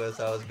at do was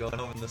I was going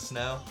home in the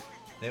snow.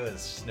 It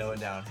was snowing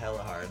down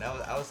hella hard. And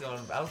I was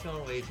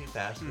going way too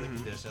fast for the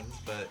conditions,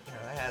 but you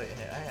know, I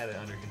had it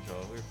under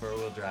control. We were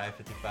 4-wheel drive,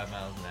 55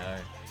 miles an hour,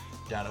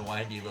 down a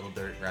windy little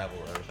dirt gravel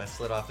road. If I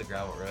slid off the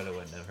gravel road, it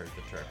wouldn't have hurt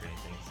the truck or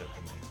anything, except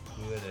for me.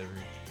 Whatever.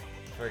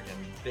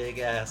 Freaking big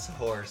ass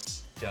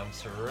horse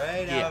jumps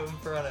right out in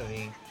front of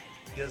me.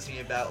 Gives me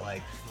about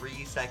like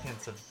 3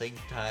 seconds of think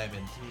time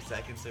and 2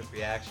 seconds of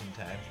reaction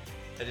time.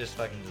 I just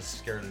fucking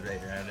skirted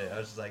right around it. I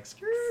was just like,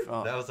 skirt.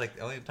 Oh. That was like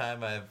the only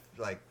time I've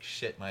like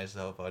shit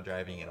myself while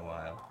driving in a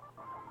while.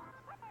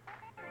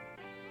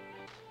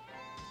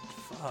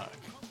 Fuck.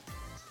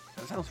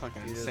 That sounds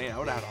fucking insane. I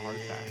would have had a heart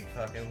attack. Big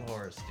fucking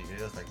horse, dude.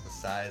 It was like the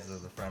size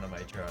of the front of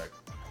my truck.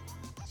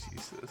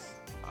 Jesus.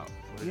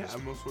 Yeah,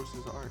 most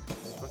horses are.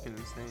 It's fucking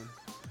insane.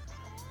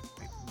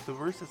 Like, the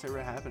worst that's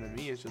ever happened to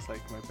me is just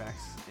like my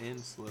back's end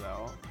slid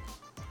out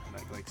and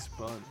I like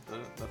spun, but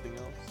nothing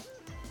else.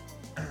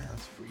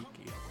 That's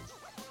freaky.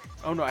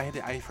 Oh no,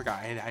 I forgot.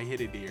 I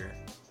hit a deer.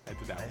 I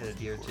did that. I hit a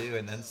deer too,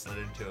 and then slid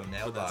into a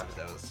mailbox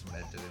that was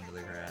cemented into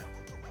the ground.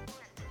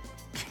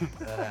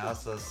 And then I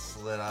also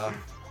slid off.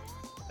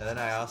 And then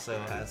I also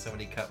had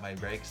somebody cut my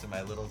brakes in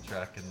my little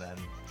truck, and then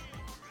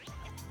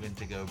went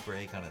to go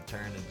brake on a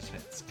turn and just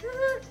went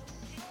skirt.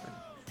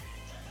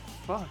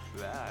 Fuck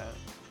that.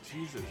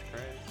 Jesus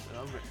Christ.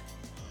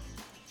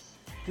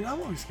 Dude,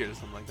 I'm always scared of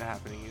something like that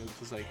happening. It was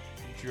just like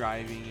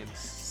driving and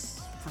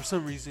for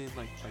some reason,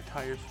 like my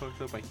tires fucked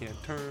up. I can't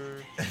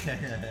turn.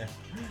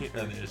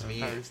 There's me.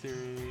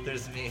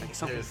 There's me. Like,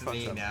 there's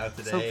me now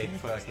today.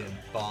 Fucking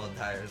bald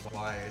tires,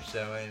 wires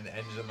showing,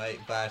 engine light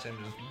flashing,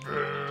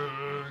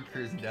 just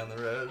cruising down the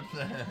road.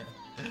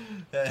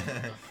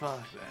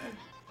 Fuck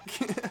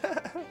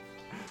that.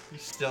 You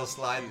still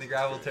sliding the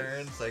gravel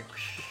turns, like.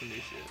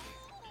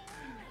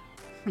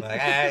 Like,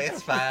 hey,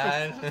 it's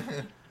fine.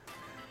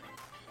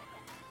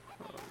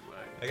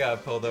 I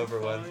got pulled over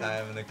one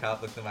time and the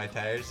cop looked at my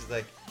tires. He's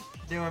like,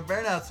 doing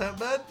burnouts, huh,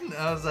 bud? And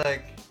I was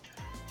like,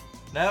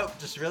 nope,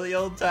 just really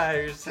old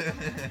tires.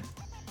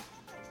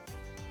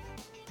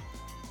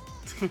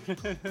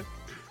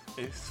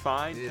 It's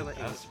fine. Dude,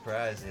 I'm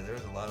surprised. Dude. There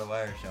was a lot of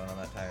wires showing on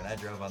that tire, and I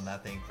drove on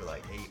that thing for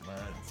like 8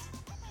 months.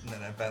 And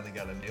then I finally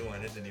got a new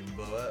one. It didn't even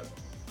blow up.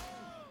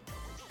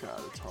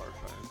 God, it's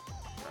horrifying.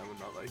 I would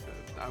not like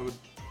that. I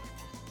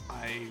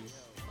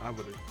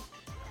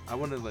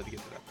wouldn't let it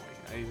get to that point.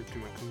 I have too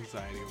much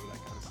anxiety over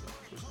that kind of stuff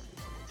for some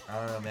reason. I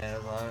don't know, man.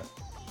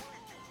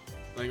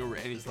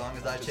 As long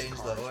as I change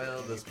the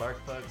oil, the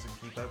spark plugs, and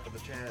keep up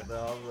with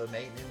all the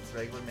maintenance,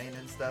 regular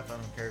maintenance stuff, I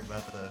don't care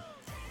about the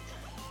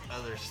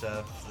other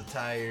stuff, the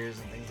tires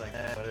and things like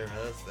that. Whatever,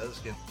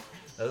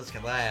 those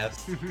can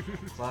last.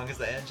 As long as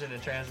the engine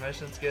and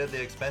transmission's good,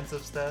 the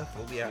expensive stuff,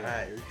 we'll be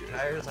alright.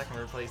 Tires, I can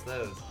replace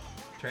those.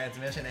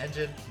 Transmission,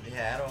 engine,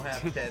 yeah, I don't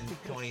have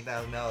 $10,000,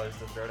 $20,000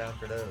 to throw down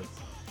for those.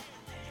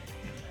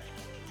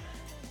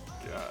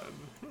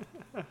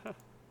 God.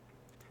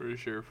 For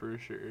sure.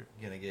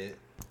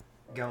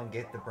 Go and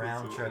get the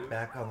brown truck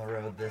back on the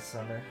road this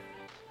summer.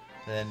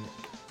 Then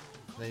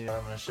you know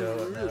I'm gonna show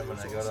up when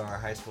I go to our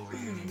high school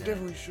reunion.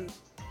 Definitely should.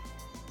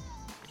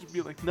 Just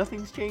be like,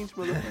 nothing's changed,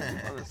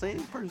 motherfucker. I'm the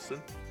same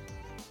person.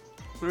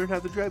 Learn how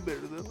to drive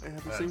better though. I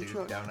have the same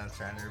truck.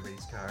 Donuts around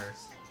everybody's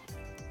cars.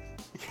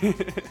 Yeah,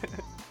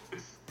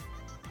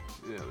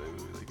 they would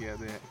be like, yeah,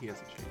 he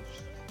hasn't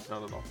changed.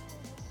 Not at all.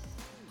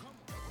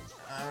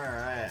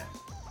 Alright.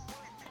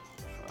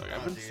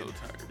 I've been so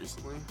tired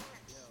recently.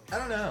 I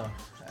don't know.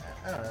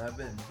 I've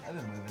been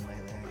moving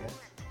lately, I guess.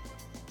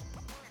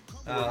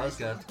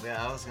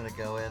 I was gonna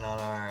go in on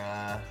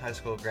our high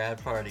school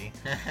grad party.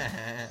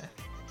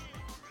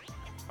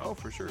 Oh,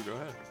 for sure. Go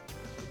ahead.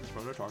 That's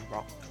what we're talking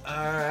about.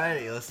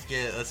 Alrighty, let's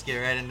get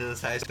right into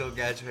this high school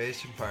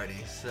graduation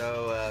party.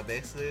 So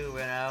basically, we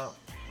went out.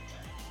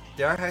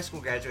 Our high school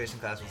graduation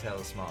class was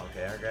hella small.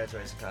 Okay, our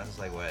graduation class was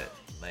like what,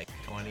 like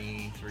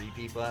 23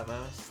 people at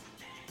most.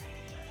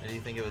 Or do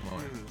you think it was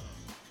more?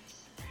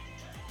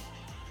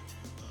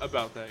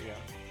 About that, yeah.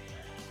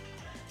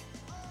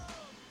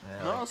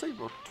 No, I'll say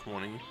about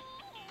 20.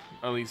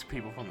 At least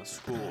people from the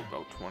school,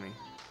 about 20.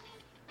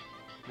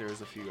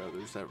 There's a few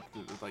others that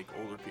were like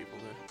older people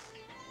there.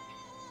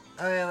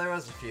 Oh yeah, there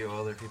was a few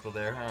older people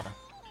there, huh?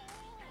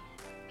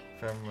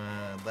 From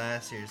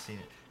last year's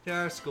senior.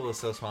 Yeah, our school is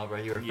so small, bro.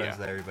 You were friends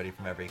with everybody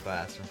from every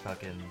class from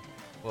fucking,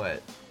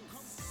 what,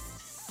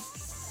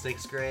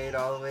 6th grade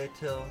all the way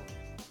till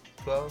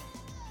 12th?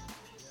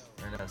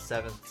 Or no,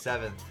 7th.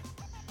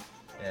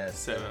 Yeah,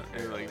 7th.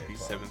 It would like be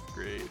 7th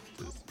grade.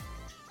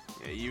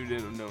 Yeah, you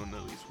didn't know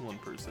at least one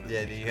person.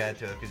 Yeah, you had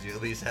to, because you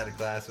at least had a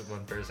class with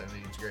one person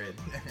in each grade.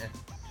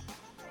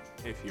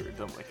 If you were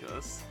dumb like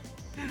us.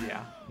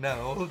 Yeah.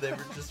 No, they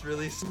were just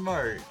really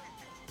smart.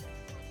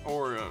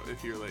 Or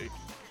if you're like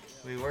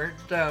We weren't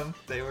dumb.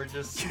 They were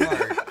just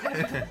smart.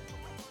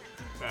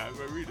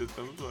 But we just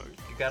dumb fuck.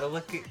 You gotta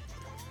look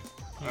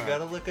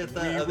at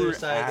the other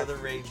side of the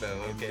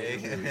rainbow, okay?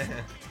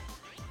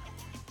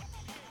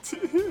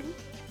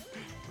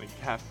 Like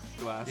half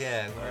glass.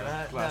 Yeah, we're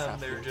not dumb.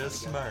 They're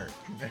just smart.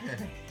 I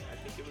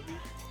think it would be.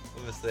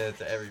 I'm gonna say that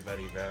to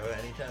everybody, bro.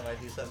 Anytime I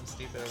do something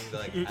stupid, I'm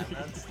gonna be like, I'm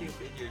not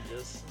stupid. You're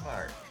just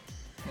smart.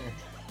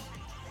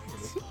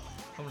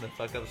 I'm gonna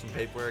fuck up some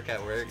paperwork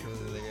at work, and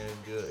then they're gonna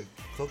be like,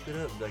 fuck it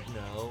up. I'm like,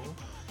 no.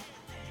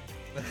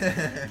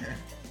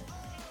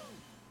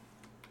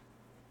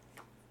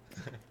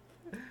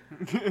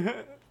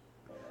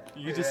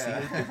 You just see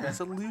a different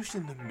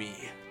solution to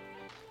me.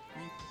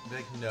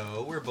 Like,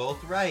 no, we're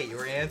both right.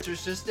 Your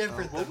answer's just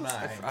different than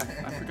mine.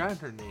 I forgot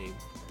her name.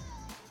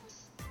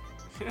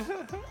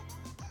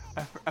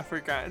 I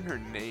forgotten her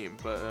name,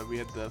 but we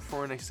had the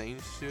foreign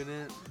exchange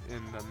student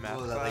in the math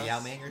class. Like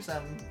Yao Ming or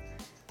something?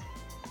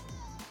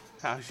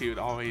 How she would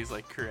always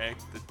like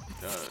correct the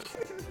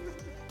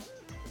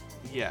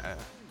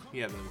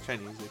the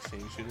Chinese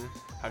exchange student.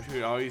 How she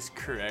would always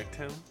correct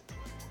him,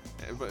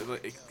 but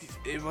like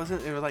it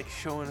wasn't. It was like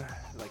showing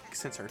like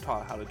since our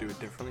taught how to do it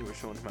differently, we're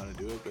showing him how to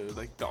do it. But it was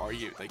like the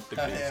argue like the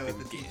with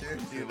the teacher.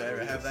 Dude,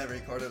 I have that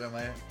recorded on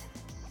my.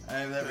 I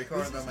have that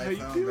recorded on my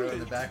phone, bro. In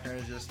the background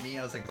is just me.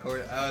 I was like,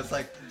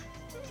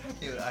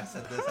 dude, I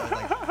said this. I was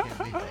like, can't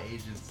believe the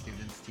Asian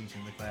students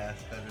teaching the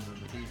class better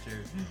than the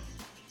teacher.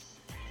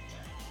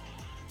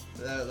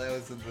 That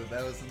was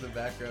in the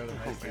background of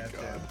my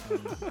Snapchat.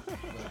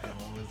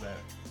 What was that?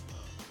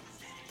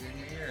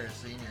 Junior year or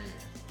senior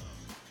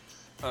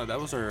year? That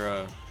was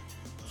our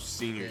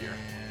senior year.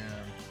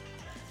 Damn,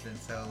 it's been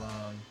so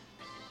long.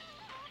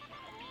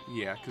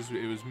 Yeah, because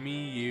it was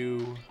me,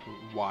 you,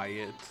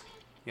 Wyatt.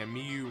 Yeah,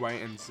 me, you,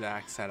 Wyatt, and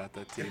Zach sat at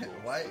the table.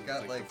 Wyatt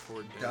got like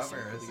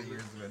dumber as the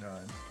years went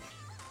on.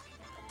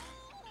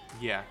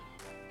 Yeah,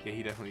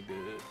 he definitely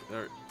did it.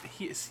 Or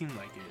it seemed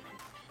like it.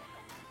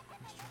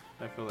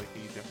 I feel like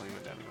he definitely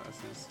went down to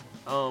classes.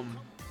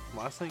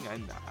 Last thing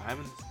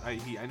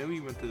I know he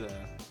went to the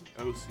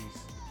OCs.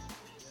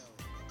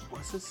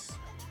 What's this?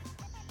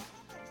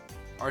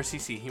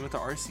 RCC. He went to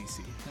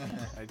RCC.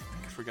 I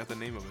forgot the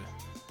name of it.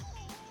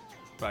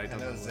 But I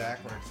know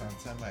Zach works on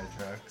semi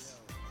trucks.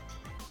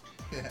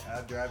 Yeah,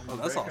 I drive. Oh,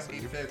 that's awesome.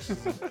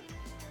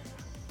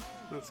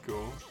 That's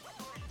cool.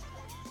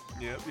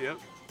 Yep.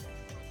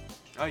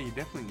 Oh, you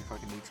definitely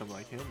fucking need something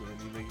like him, man.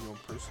 You make your own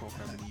personal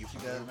family. You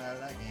got him out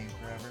of that game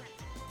forever.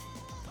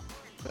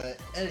 But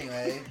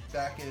anyway,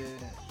 back in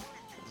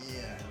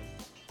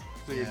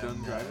So you're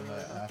done driving? I'm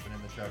not hopping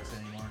in the trucks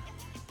anymore.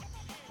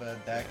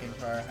 But back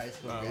into our high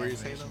school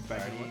graduation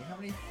party. How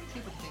many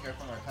people do you think are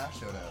from our class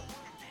showed up?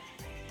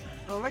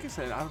 Oh, like I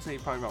said, I would say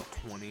probably about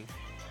 20.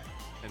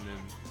 And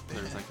then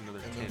there's like another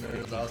 10.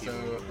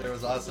 There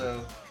was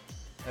also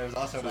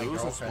my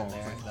girlfriend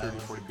there like 30, that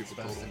was 40 people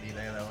supposed total. to be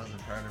there. That wasn't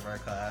part of our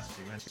class.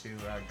 She went to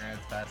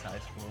Grad's past high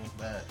school,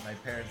 but my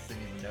parents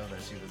didn't even know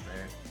that she was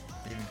there.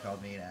 They even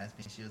called me and asked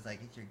me. She was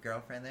like, "Is your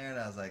girlfriend there?" And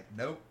I was like,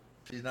 "Nope,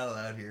 she's not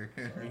allowed here."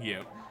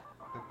 Yep.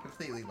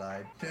 Completely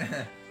lied.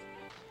 I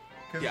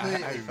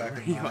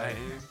remember you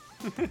lying.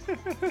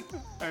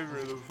 I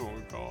remember the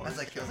phone call. I was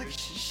like,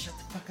 shut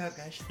the fuck up,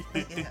 guys. Shut the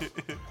fuck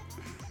up.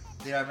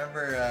 Dude, I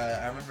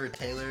remember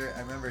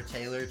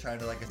Taylor trying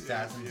to like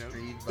Assassin's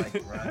Creed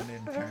like run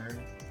and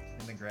turn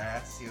in the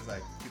grass. He was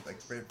like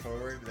sprint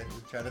forward, then he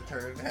would try to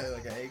turn at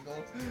like an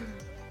angle.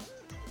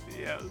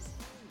 Yeah, it was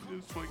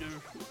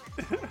fucking.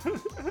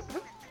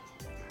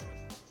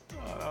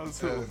 Oh, that was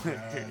so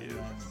hilarious.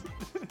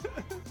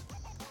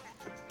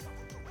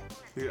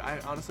 Dude, I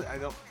honestly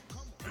don't.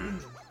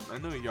 I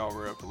know y'all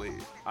were up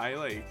late.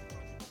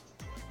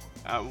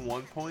 At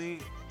one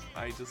point.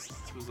 I just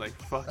was like,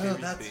 fuck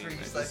everything. That's where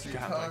you slept your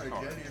car. I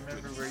don't even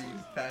remember where you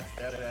passed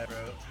out at,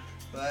 bro.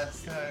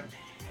 Last time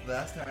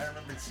I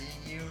remember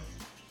seeing you,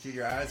 dude,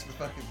 your eyes were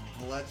fucking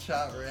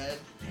bloodshot red.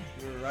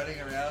 You were running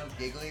around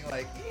giggling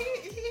like,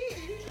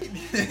 and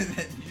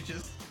then you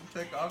just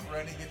took off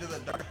running into the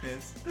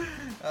darkness.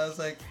 I was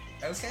like,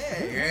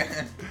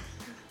 okay.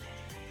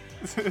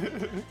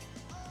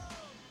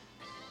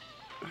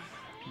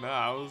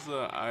 Nah, I was,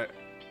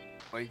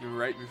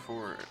 right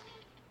before.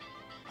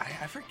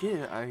 I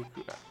forget. Bro,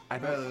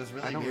 it was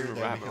really weird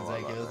though because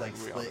like it was like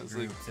split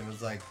groups. It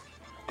was like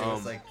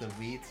the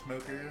weed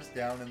smokers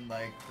down in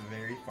like the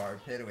very far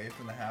pit away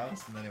from the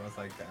house, and then it was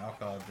like the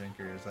alcohol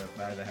drinkers up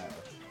by the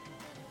house.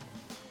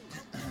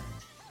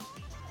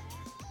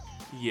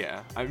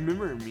 Yeah, I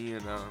remember me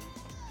and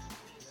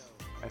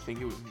I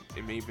think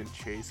it may have been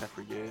Chase. I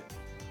forget.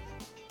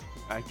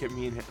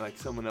 Me and like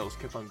someone else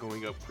kept on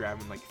going up,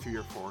 grabbing like 3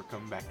 or 4,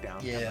 coming back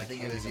down. Yeah, I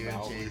think it was you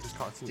and Chase.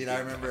 Dude, I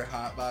remember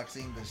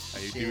hotboxing the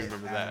shit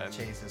out of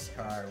Chase's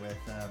car with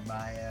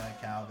Maya,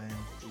 Calvin.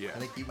 Yeah. I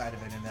think you might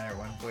have been in there at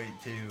one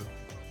point too.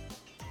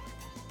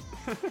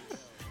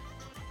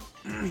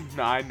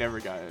 No, I never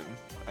got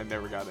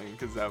in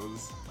because that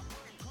was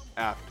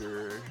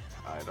after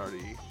I'd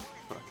already.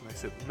 I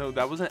said no,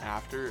 that wasn't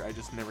after. I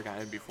just never got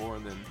in before,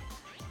 and then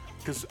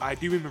Because I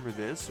do remember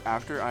this.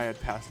 After I had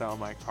passed out in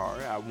my car,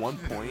 at one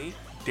point,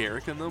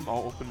 Derek and them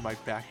all opened my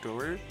back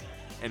door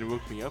and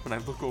woke me up. And I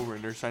look over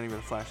and they're shining with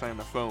a flashlight on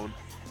the phone.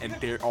 And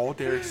all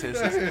Derek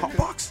says is, "Hot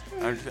box!"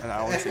 And I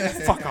always say,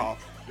 "Fuck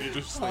off." And he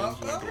just slams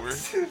the door.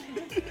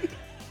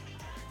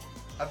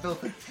 I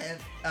built a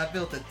tent out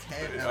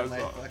of my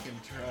fucking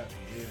truck,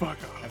 dude. Fuck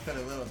off. I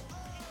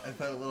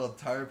put a little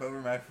tarp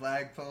over my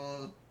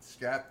flagpole,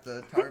 strapped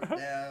the tarp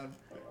down,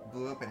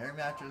 blew up an air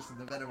mattress in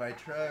the bed of my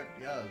truck.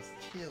 Yeah, I was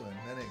chilling.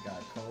 Then it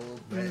got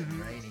cold, wet, and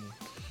rainy.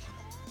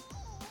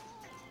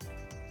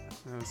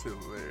 That's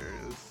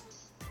hilarious.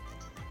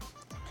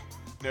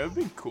 Now, it'd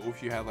be cool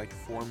if you had like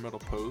 4 metal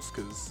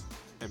posts,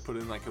 and put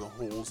in like the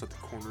holes at the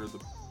corner of the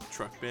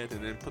truck bed,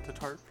 and then put the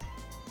tarp,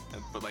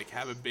 but like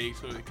have it big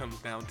so it comes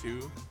down too.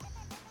 You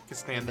can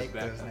stand it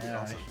back. That'd be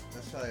awesome.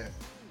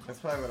 That's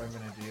probably what I'm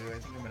gonna do. I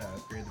think I'm gonna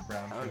upgrade the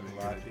brown truck a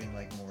lot, being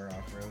like more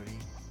off-roady.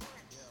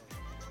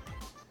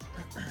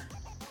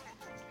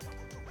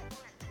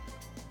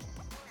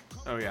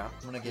 Oh yeah.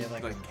 I'm gonna get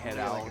like a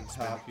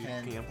top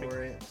tent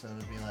for it, so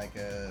it'll be like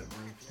a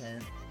roof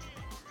tent.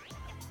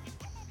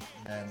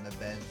 And the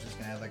bed's just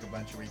gonna have like a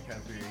bunch of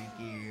recovery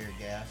gear,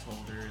 gas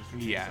holders,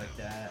 things like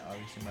that.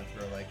 Obviously, I'm gonna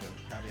throw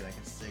probably like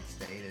a 6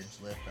 to 8 inch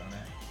lift on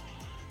it.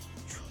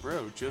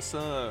 Bro, just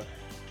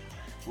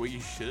what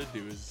you should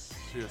do is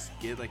just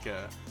get like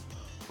a,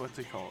 what's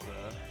it called?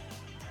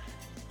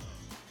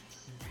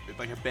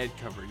 Like a bed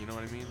cover. You know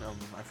what I mean?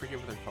 I forget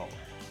what they're called.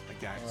 Like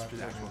the actual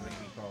name.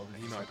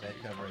 You know, a bed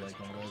cover, like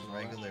one of those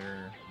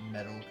regular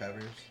metal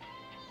covers.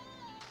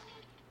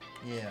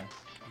 Yeah.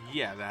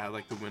 Yeah, that had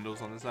like the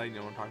windows on the side, you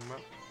know what I'm talking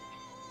about?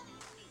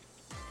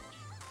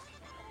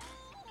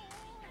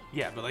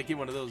 Yeah, but like get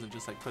one of those and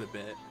just like put a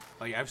bed.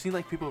 Like I've seen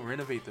like people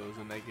renovate those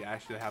and they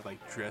actually have like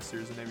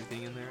dressers and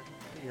everything in there.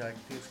 Yeah, like,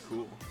 it's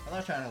cool. I'm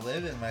not trying to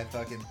live in my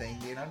fucking thing,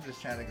 dude. I'm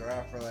just trying to go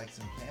out for like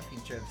some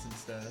camping trips and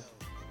stuff.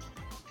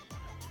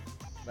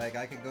 Like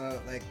I could go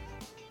out like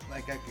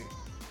I could.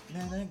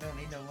 Man, I don't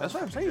need no. That's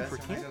what I'm saying for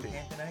camping. camping. I go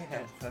camping, I ain't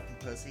no fucking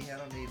pussy. I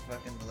don't need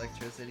fucking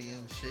electricity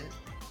and shit.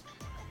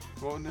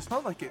 Well, and it's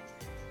not like a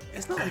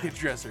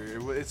dresser.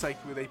 It's like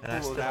they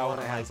pull it out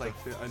and it has like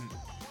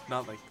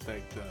not like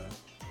the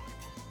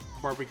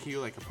barbecue,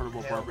 like a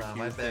portable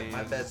barbecue thing.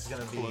 My bed's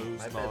gonna be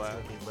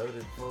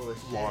loaded full of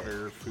shit.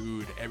 Water,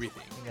 food,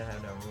 everything. You ain't gonna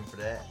have no room for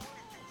that.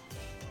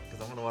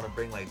 Cause I'm gonna want to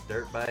bring like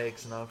dirt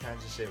bikes and all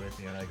kinds of shit with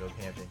me when I go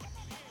camping.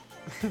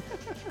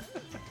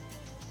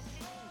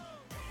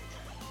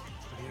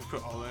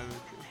 Put all that in.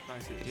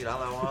 Nice. Dude,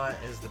 all I want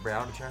is the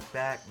brown truck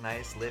back,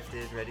 nice,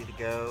 lifted, ready to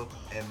go,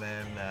 and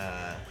then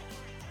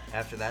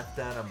after that's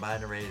done, I'm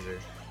buying a razor,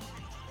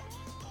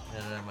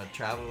 and then I'm gonna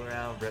travel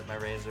around, rip my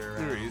razor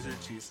around. The razor,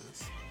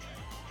 Jesus.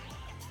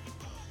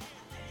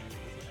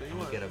 I'm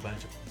gonna get a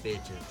bunch of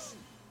bitches.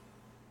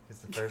 Cause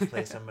the first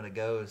place I'm gonna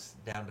go is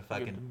down to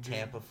fucking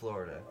Tampa,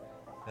 Florida,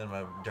 and I'm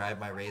gonna drive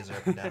my razor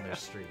up and down their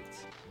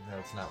streets. No,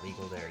 it's not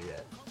legal there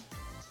yet.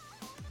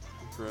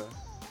 Bruh.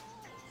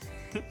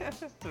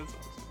 That's awesome.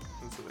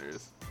 That's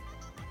hilarious.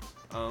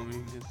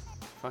 You just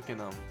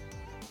fucking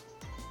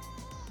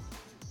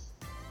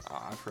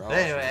I forgot. But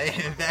anyway,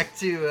 back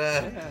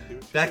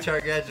to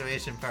our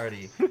graduation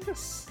party.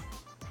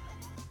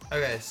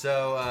 Okay,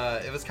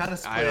 so it was kind of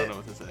split. I don't know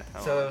what to say.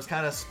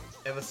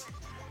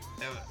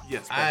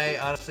 Yes. I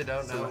honestly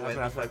don't know when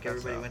the fuck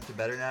everybody went to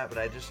bed or not, but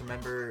I just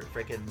remember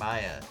freaking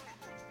Maya,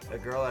 a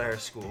girl at our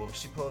school.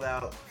 She pulled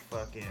out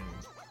fucking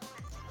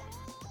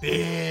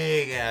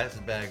big ass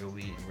bag of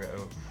weed,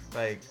 bro.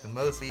 Like the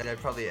most weed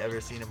I've probably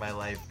ever seen in my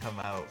life come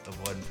out of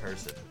one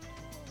person.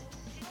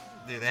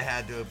 Dude, they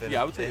had to have been.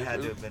 Yeah, I would say they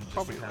had to have been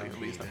probably just a like pound at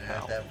of least weed. a And at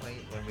pound. that point,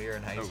 when we were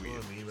in high school,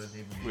 and weed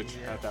wasn't even Which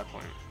legal yet, at that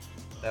point,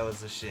 that was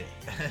the shit.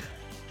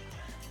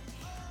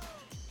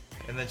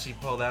 And then she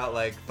pulled out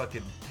like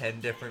fucking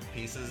 10 different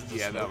pieces to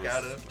smoke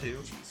out of too.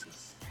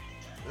 Jesus.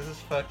 This is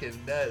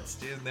fucking nuts,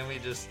 dude. And then we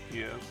just,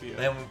 Yeah.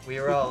 then we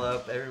were all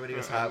up. Everybody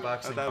was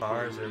hotboxing At that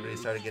cars. point, Everybody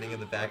started getting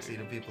in the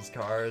backseat of people's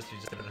cars. We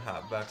just started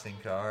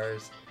hotboxing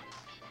cars.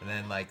 And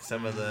then like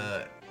some of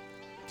the,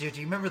 dude,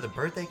 do you remember the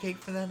birthday cake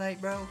for that night,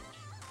 bro?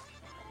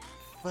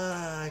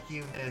 Fuck,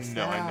 you missed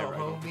No, out, I never.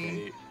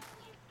 homie.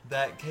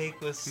 That cake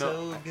was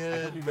so I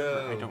good,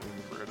 bro. I don't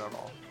remember it at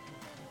all.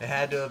 It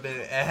had to have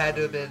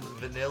been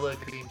vanilla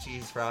cream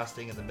cheese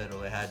frosting in the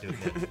middle. It had to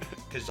have been,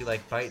 because you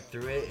like bite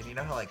through it, and you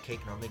know how like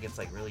cake normally gets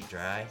like really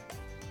dry.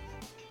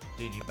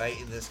 Dude, you bite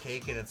in this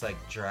cake and it's like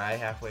dry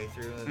halfway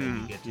through, and then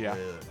you get to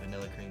the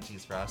vanilla cream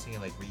cheese frosting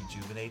and like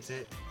rejuvenates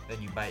it.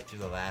 Then you bite through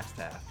the last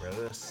half, bro.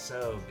 It was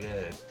so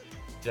good.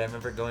 Dude, I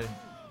remember going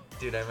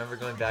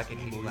back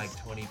and eating like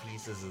 20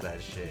 pieces of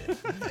that shit.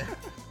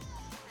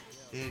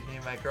 Dude, me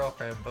and my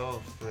girlfriend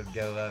both would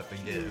go up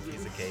and get a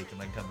piece of cake and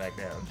then come back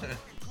down.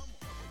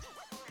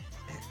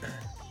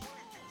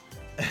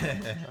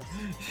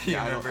 You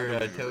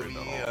remember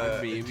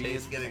Toby and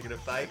Chase getting in a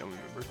fight? I don't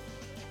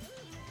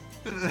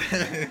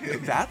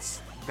remember.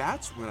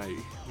 That's when I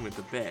went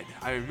to bed.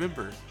 I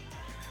remember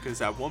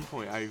Because at one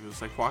point I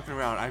was like walking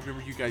around. I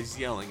remember you guys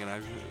yelling, and I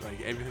like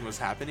everything was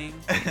happening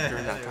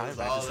during that time.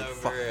 I just like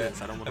fuck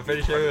this. I don't want to. I'm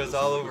pretty sure it was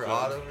all over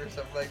Autumn or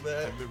something like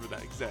that. I remember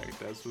that exact.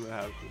 That's what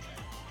happened.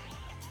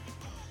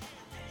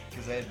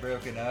 Because they had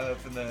broken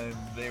up and then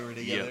they were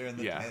together in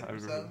the tent or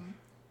something.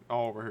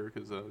 All over her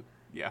because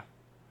yeah.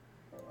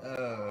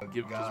 Oh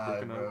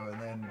God, bro!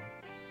 And then.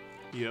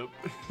 Yep.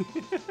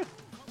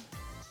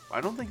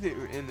 I don't think they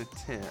were in the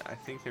tent. I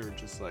think they were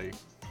just like.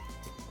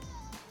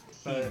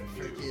 But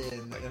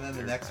freaking, like, and then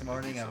the next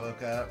morning I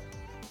woke up,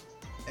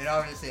 and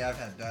obviously I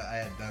had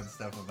done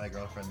stuff with my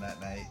girlfriend that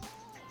night,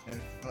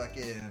 and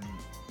fucking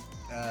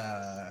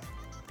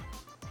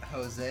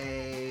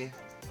Jose,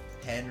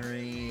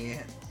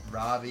 Henry,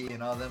 Robbie,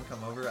 and all them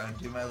come over. I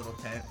undo my little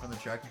tent from the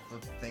truck and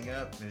flip the thing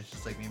up, and it's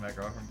just like me and my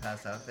girlfriend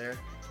passed out there.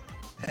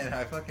 And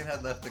I fucking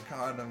had left the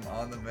condom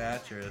on the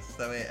mattress,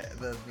 so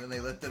when they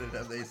lifted it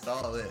up, they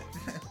saw it.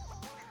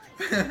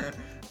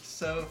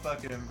 So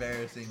fucking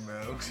embarrassing,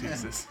 bro.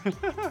 Jesus. I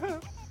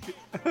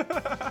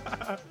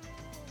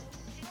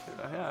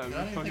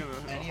don't even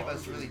think any of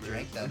us really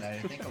drank that night.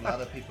 I think a lot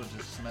of people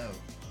just smoked.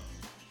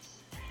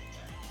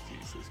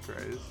 Jesus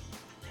Christ.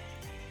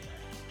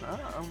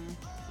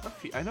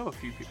 I know a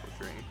few people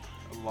drank.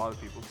 A lot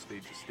of people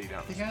stayed down.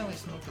 I think I only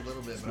smoked a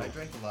little bit, but I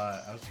drank a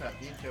lot.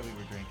 Me and Toby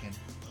were drinking.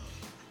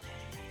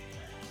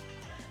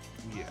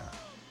 Yeah.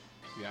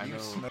 Yeah, I know.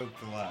 You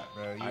smoked a lot,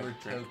 bro. You were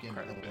toking a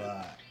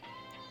lot.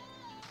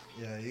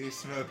 Yeah, you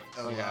smoked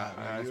a lot.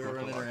 You were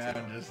running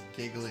around just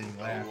giggling,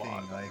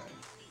 laughing. Like,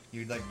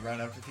 you'd like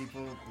run up to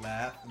people,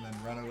 laugh, and then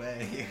run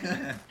away.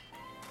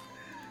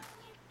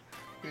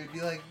 You'd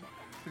be like,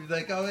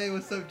 oh hey,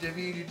 what's up,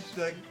 Jimmy? And you'd just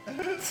be like, and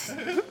then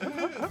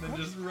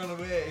just run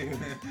away. And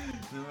then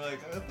we're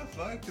like, what the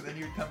fuck? And then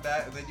you'd come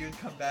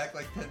back,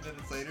 like 10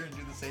 minutes later and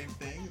do the same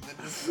thing, and then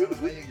just run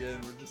away again.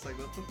 We're just like,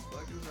 what the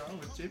fuck is wrong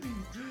with Jimmy?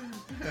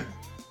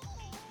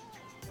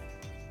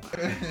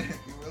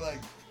 You were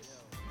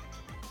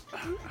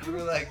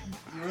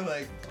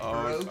like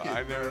broken.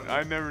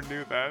 I never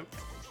knew that.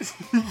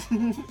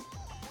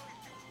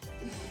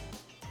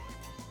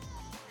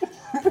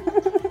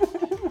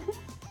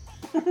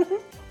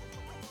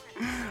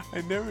 I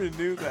never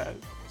knew that.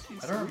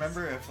 Jesus. I don't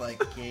remember if like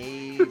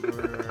Gabe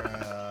or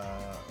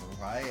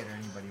Wyatt or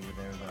anybody were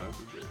there though.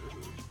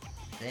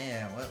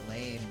 Damn, what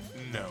lame.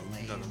 No,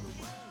 lame. none of them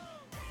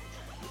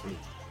were.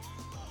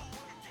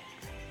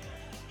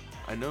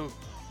 I know.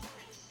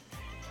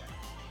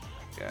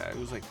 Yeah, it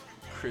was like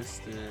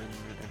Kristen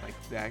and like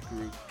that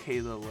group.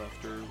 Kayla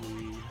left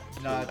early.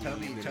 Nah,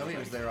 Toby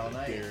was there all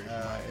night. It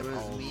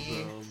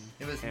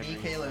was me,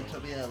 Kayla, and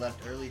Toby that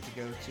left early to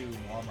go to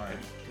Walmart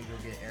to go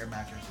get air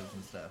mattresses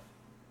and stuff.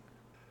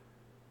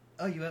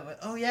 Oh, you went with?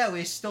 Oh yeah,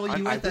 we stole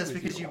you with us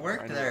because you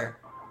worked there.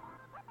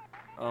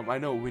 I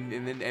know.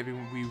 And then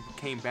we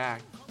came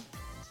back.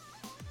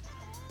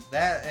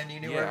 That and you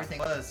knew where everything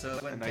was, so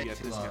it wouldn't take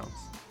too long.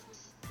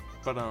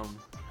 But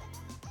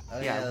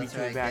we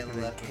came back and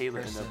then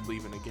Kayla ended up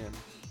leaving again.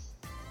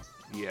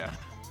 Yeah,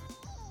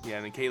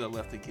 and then Kayla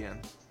left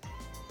again.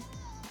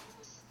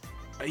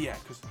 Yeah,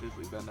 Kristen did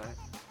leave that night.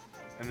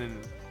 And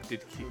then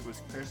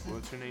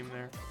what's her name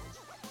there?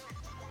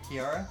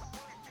 Kiara?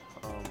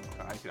 I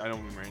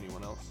don't remember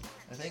anyone else.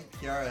 I think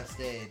Kiara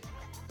stayed.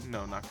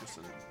 No, not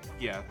Kristen.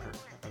 Yeah, her.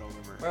 I don't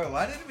remember. Bro,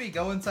 why didn't we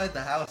go inside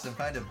the house and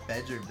find a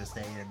bedroom to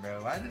stay in,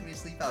 bro? Why didn't we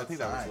sleep outside? I think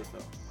that was it,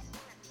 though.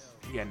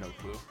 He had no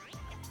clue.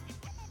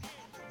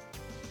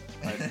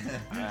 I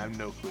have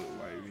no clue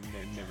why we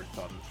never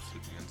thought of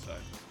sleeping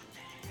inside.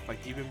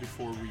 Like, even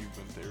before we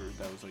went there,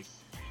 that was like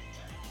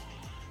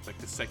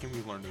the second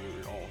we learned of it,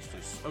 we were all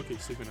just, okay,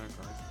 sleep in our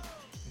cars.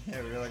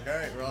 Yeah, we were like,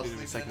 alright, we're all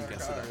sleeping in our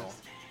cars. What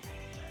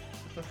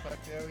the fuck,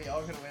 yeah, we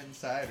all could have went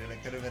inside and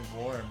it could have been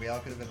warm. We all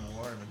could have been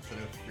warm instead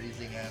of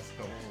freezing ass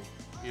cold.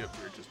 Yep,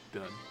 we were just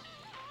done.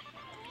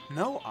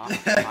 No, I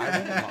won't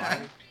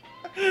lie.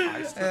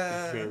 I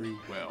slept very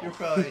well. You're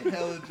probably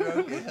hella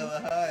drunk and hella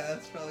high,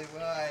 that's probably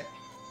why.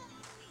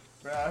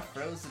 Bro, I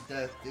froze to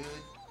death, dude.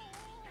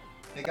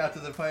 It got to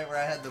the point where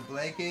I had the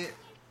blanket.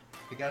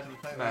 It got to the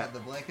point where I had the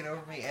blanket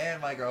over me and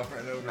my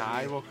girlfriend over me.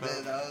 I woke up.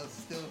 And I was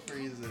still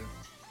freezing.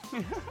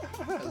 I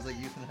was like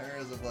using her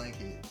as a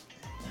blanket.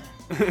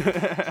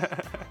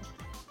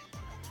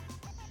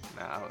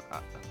 I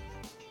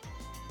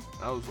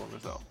was warm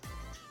as hell.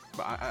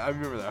 But I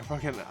remember that.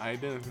 I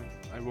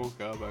woke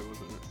up. I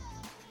wasn't.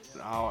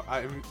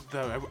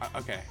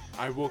 Okay.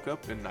 I woke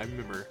up and I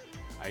remember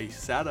I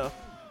sat up.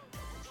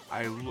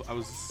 I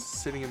was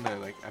sitting in the,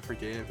 like, I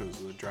forget if it was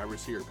the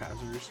driver's seat or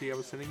passenger seat I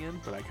was sitting in,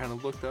 but I kind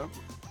of looked up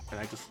and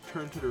I just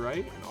turned to the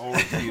right and all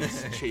I see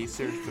is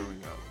Chaser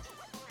throwing up.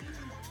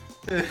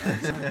 I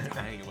started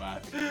dying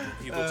laughing.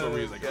 He looks over,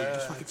 he's like, oh, you're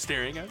just fucking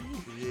staring at me?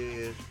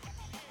 Yeah.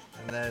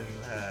 And then,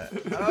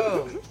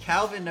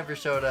 Calvin never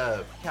showed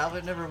up.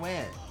 Calvin never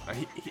went.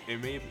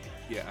 It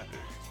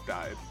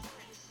died.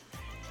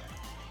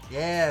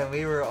 Yeah,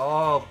 we were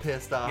all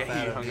pissed off at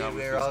him, dude.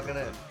 We were all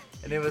gonna... Fun.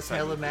 And it was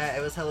hella mad.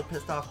 It was hella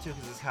pissed off too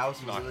because his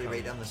house was literally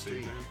right down the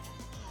street.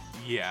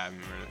 Yeah, I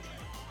remember it.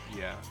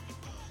 Yeah.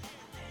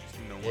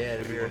 no one.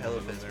 Yeah, we were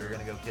hella pissed. We were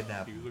gonna go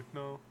kidnap him. He was like,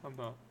 no, I'm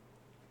not.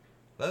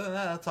 Other than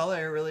that, that's all I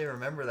really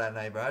remember that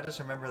night, bro. I just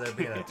remember there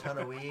being a ton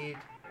of weed.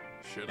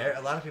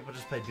 A lot of people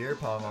just played beer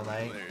pong all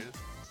night. Hilarious.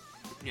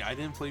 Yeah, I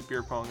didn't play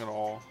beer pong at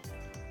all.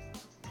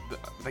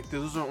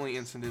 Those are the only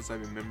incidents I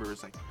remember.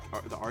 Is like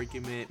the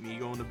argument, me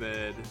going to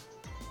bed,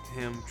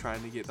 him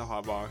trying to get the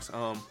hot box.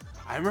 I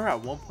remember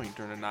at one point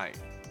during the night,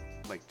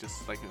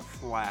 just like a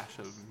flash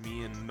of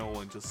me and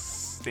Nolan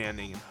just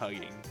standing and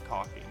hugging,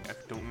 talking. I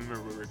don't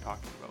remember what we were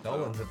talking about.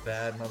 Nolan's a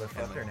bad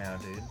motherfucker now,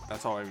 dude.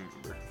 That's all I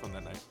remember from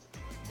that night.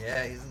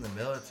 Yeah, he's in the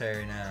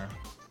military now.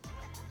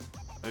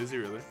 Is he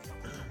really?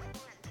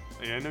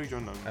 Yeah, I know he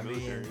joined the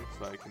military,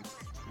 so I can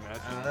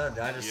imagine. I don't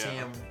know. I just see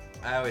him.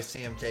 I always see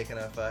him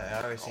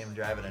I always see him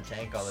driving a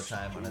tank all the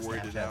time on a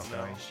Snapchat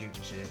story,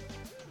 shooting shit.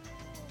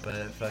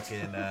 But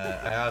fucking,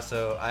 I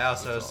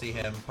also see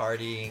him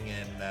partying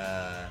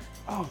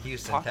in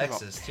Houston,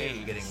 Texas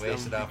too, getting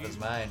wasted off his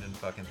mind and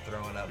fucking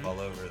throwing up all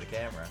over the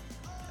camera.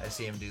 I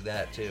see him do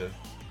that too.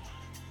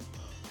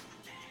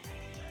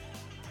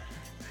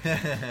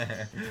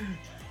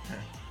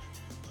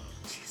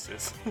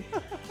 Jesus.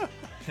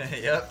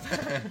 Yep.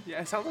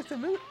 Yeah, it sounds like the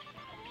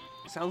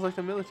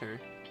military.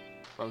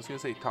 I was gonna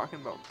say, talking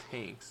about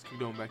tanks,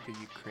 going back to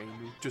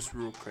Ukraine, just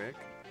real quick.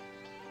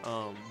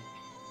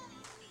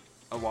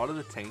 A lot of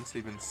the tanks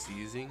they've been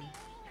seizing,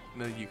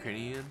 the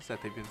Ukrainians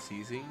that they've been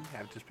seizing,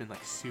 have just been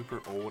like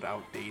super old,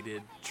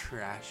 outdated,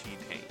 trashy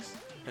tanks,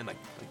 and like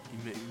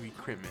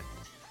equipment.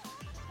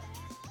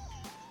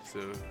 So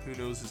who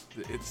knows?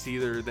 It's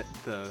either that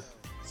the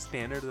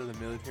standard of the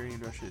military in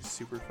Russia is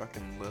super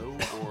fucking low,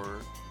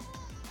 or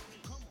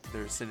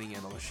they're sending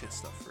in all the shit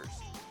stuff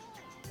first.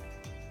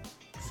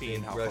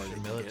 Seeing how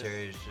Russian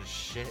military is just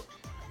shit.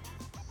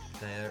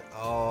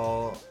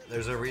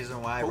 There's a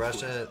reason why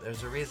Russia.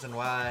 There's a reason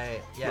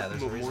why. Yeah,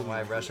 there's a reason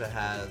why Russia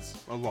has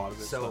a lot of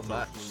it so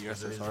much.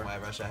 There's a reason why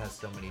Russia has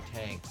so many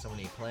tanks, so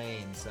many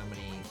planes, so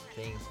many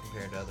things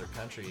compared to other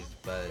countries.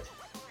 But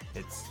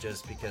it's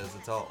just because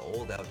it's all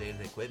old,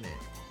 outdated equipment.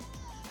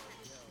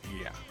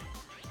 Yeah.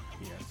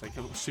 Yeah, it's like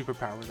a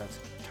superpower that's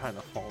kind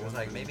of fallen. It was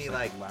like maybe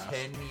like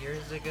 10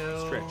 years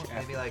ago,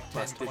 maybe like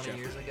 10, 20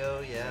 years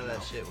ago. Yeah,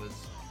 that shit was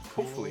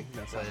cool. Hopefully,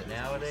 that's but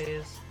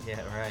nowadays,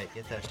 yeah, right.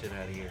 Get that shit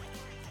out of here.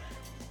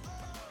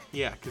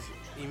 Yeah, because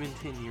even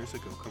 10 years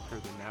ago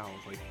compared to now,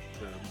 like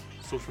the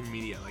social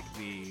media, like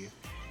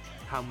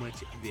how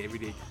much the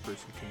everyday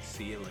person can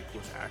see like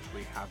what's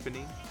actually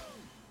happening.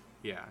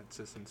 Yeah, it's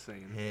just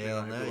insane.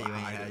 Hell no, you ain't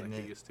hiding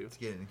it. It's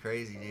getting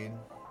crazy, dude.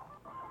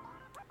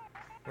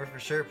 We're for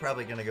sure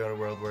probably gonna go to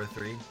World War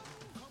III.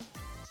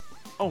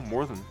 Oh,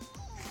 more than.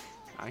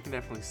 I can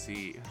definitely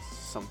see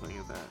something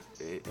of that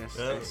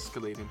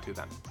escalating to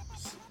that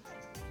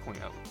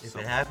point out. If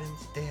it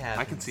happens, it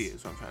happens. I can see it,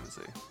 is what I'm trying to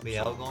say. We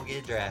all gonna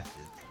get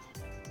drafted.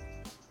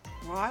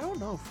 Well, I don't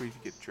know if we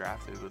could get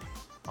drafted, but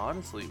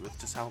honestly, with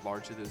just how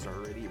large it is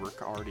already, we're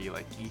already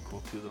like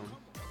equal to them.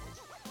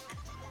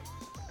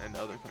 And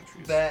other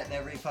countries. Bet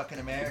every fucking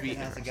American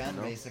has a gun,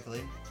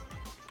 basically.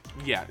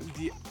 Yeah.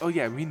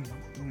 We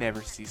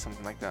never see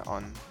something like that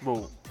on.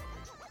 Well,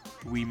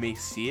 we may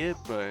see it,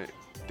 but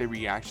the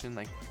reaction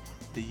like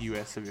the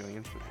U.S.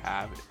 civilians would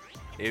have,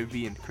 it would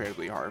be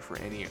incredibly hard for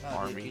any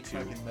army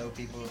to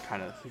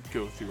kind of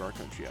go through our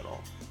country at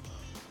all.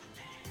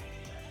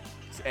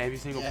 So every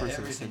single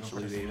person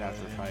essentially they'd have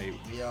to fight.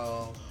 We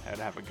all had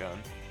to have a gun.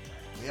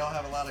 We all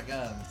have a lot of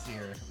guns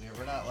here.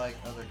 We're not like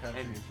other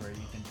countries where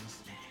you can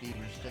just be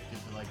restricted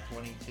to like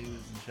 22s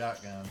and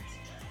shotguns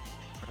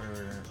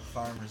for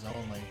farmers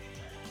only.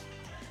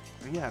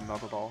 Yeah,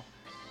 not at all.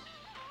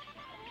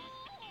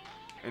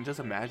 And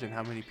just imagine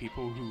how many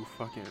people who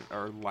fucking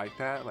are like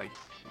that, like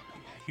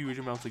huge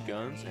amounts of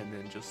guns, and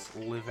then just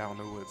live out in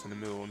the woods in the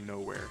middle of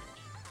nowhere.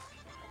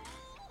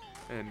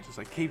 And just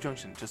like Cave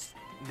Junction, just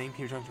name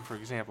Cave Junction for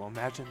example.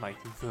 Imagine like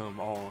them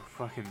all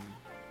fucking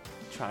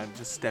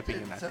just stepping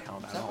in that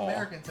town at all. Some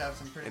Americans have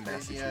some pretty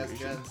crazy ass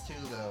guns too,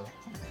 though.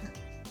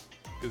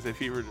 Because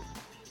if you were to...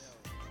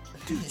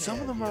 Dude, some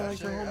of them are like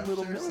their own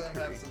little military. Some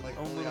have some like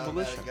fully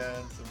automatic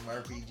guns, some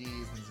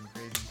RPGs, and some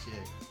crazy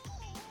shit.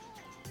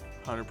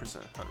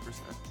 100%.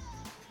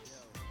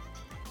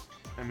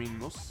 I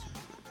mean,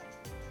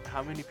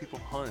 how many people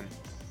hunt?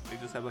 They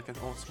just have like an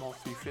old small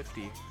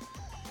 350.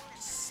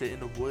 Just sit in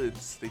the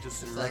woods. They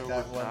just run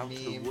out to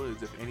the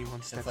woods. If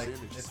anyone steps in,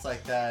 it's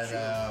like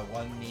that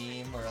one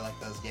meme where like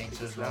those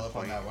gangsters roll up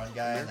on that one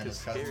guy and then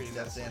his cousin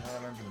steps in. I don't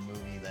remember the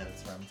movie that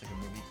it's from. It's like a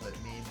movie clip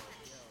meme.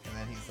 And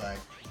then he's like,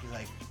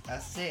 I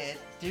said,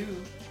 do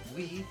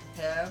we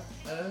have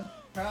a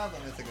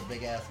problem? It's like a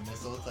big ass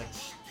missile. It's like,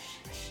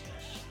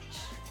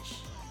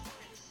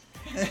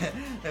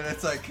 and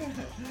it's like,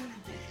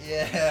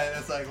 yeah,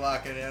 it's like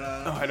locking in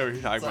on. Oh, I know what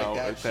you're talking about.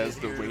 It has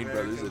the Wayne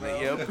brothers in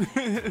it. Yep.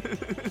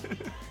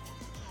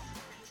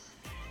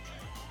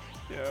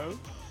 Yeah.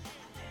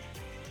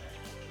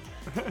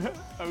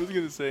 I was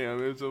gonna say,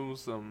 it's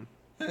almost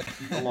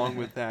along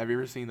with that, have you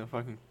ever seen the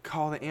fucking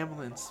call the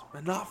ambulance?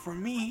 But not for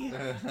me.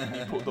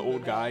 The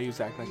old guy who's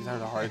acting like he's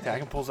having a heart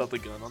attack and pulls out the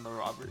gun on the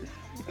robber.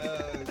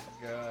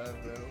 God,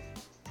 bro.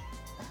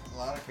 A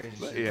lot of crazy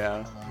shit.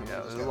 Yeah,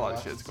 there's a lot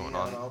of shit's going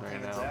on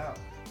right now. Out.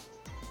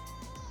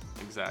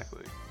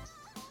 Exactly.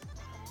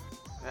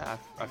 Yeah,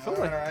 I feel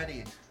like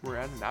we're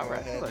at an hour.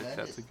 I feel like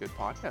that's a good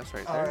podcast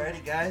right there.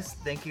 Alrighty, guys.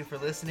 Thank you for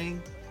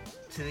listening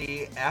to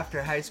the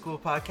After High School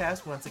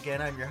podcast. Once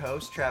again, I'm your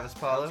host, Travis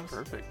Paulos. That's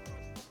perfect.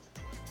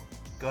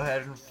 Go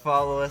ahead and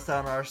follow us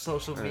on our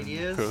social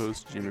medias.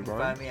 Co-host Jimmy You can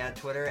Barnes. find me at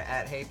Twitter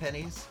at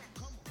HeyPennies.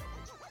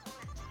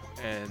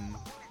 And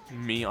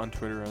me on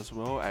Twitter as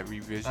well at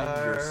Revision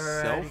Alrighty,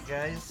 Yourself.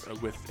 guys.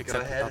 Go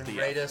ahead and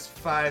rate us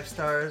 5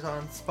 stars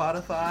on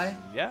Spotify.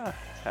 Yeah.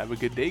 Have a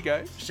good day,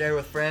 guys. Share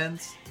with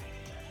friends.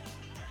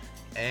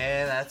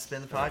 And that's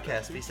been the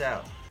podcast. Peace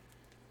out.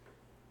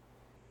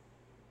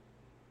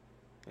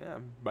 Yeah.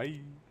 Bye.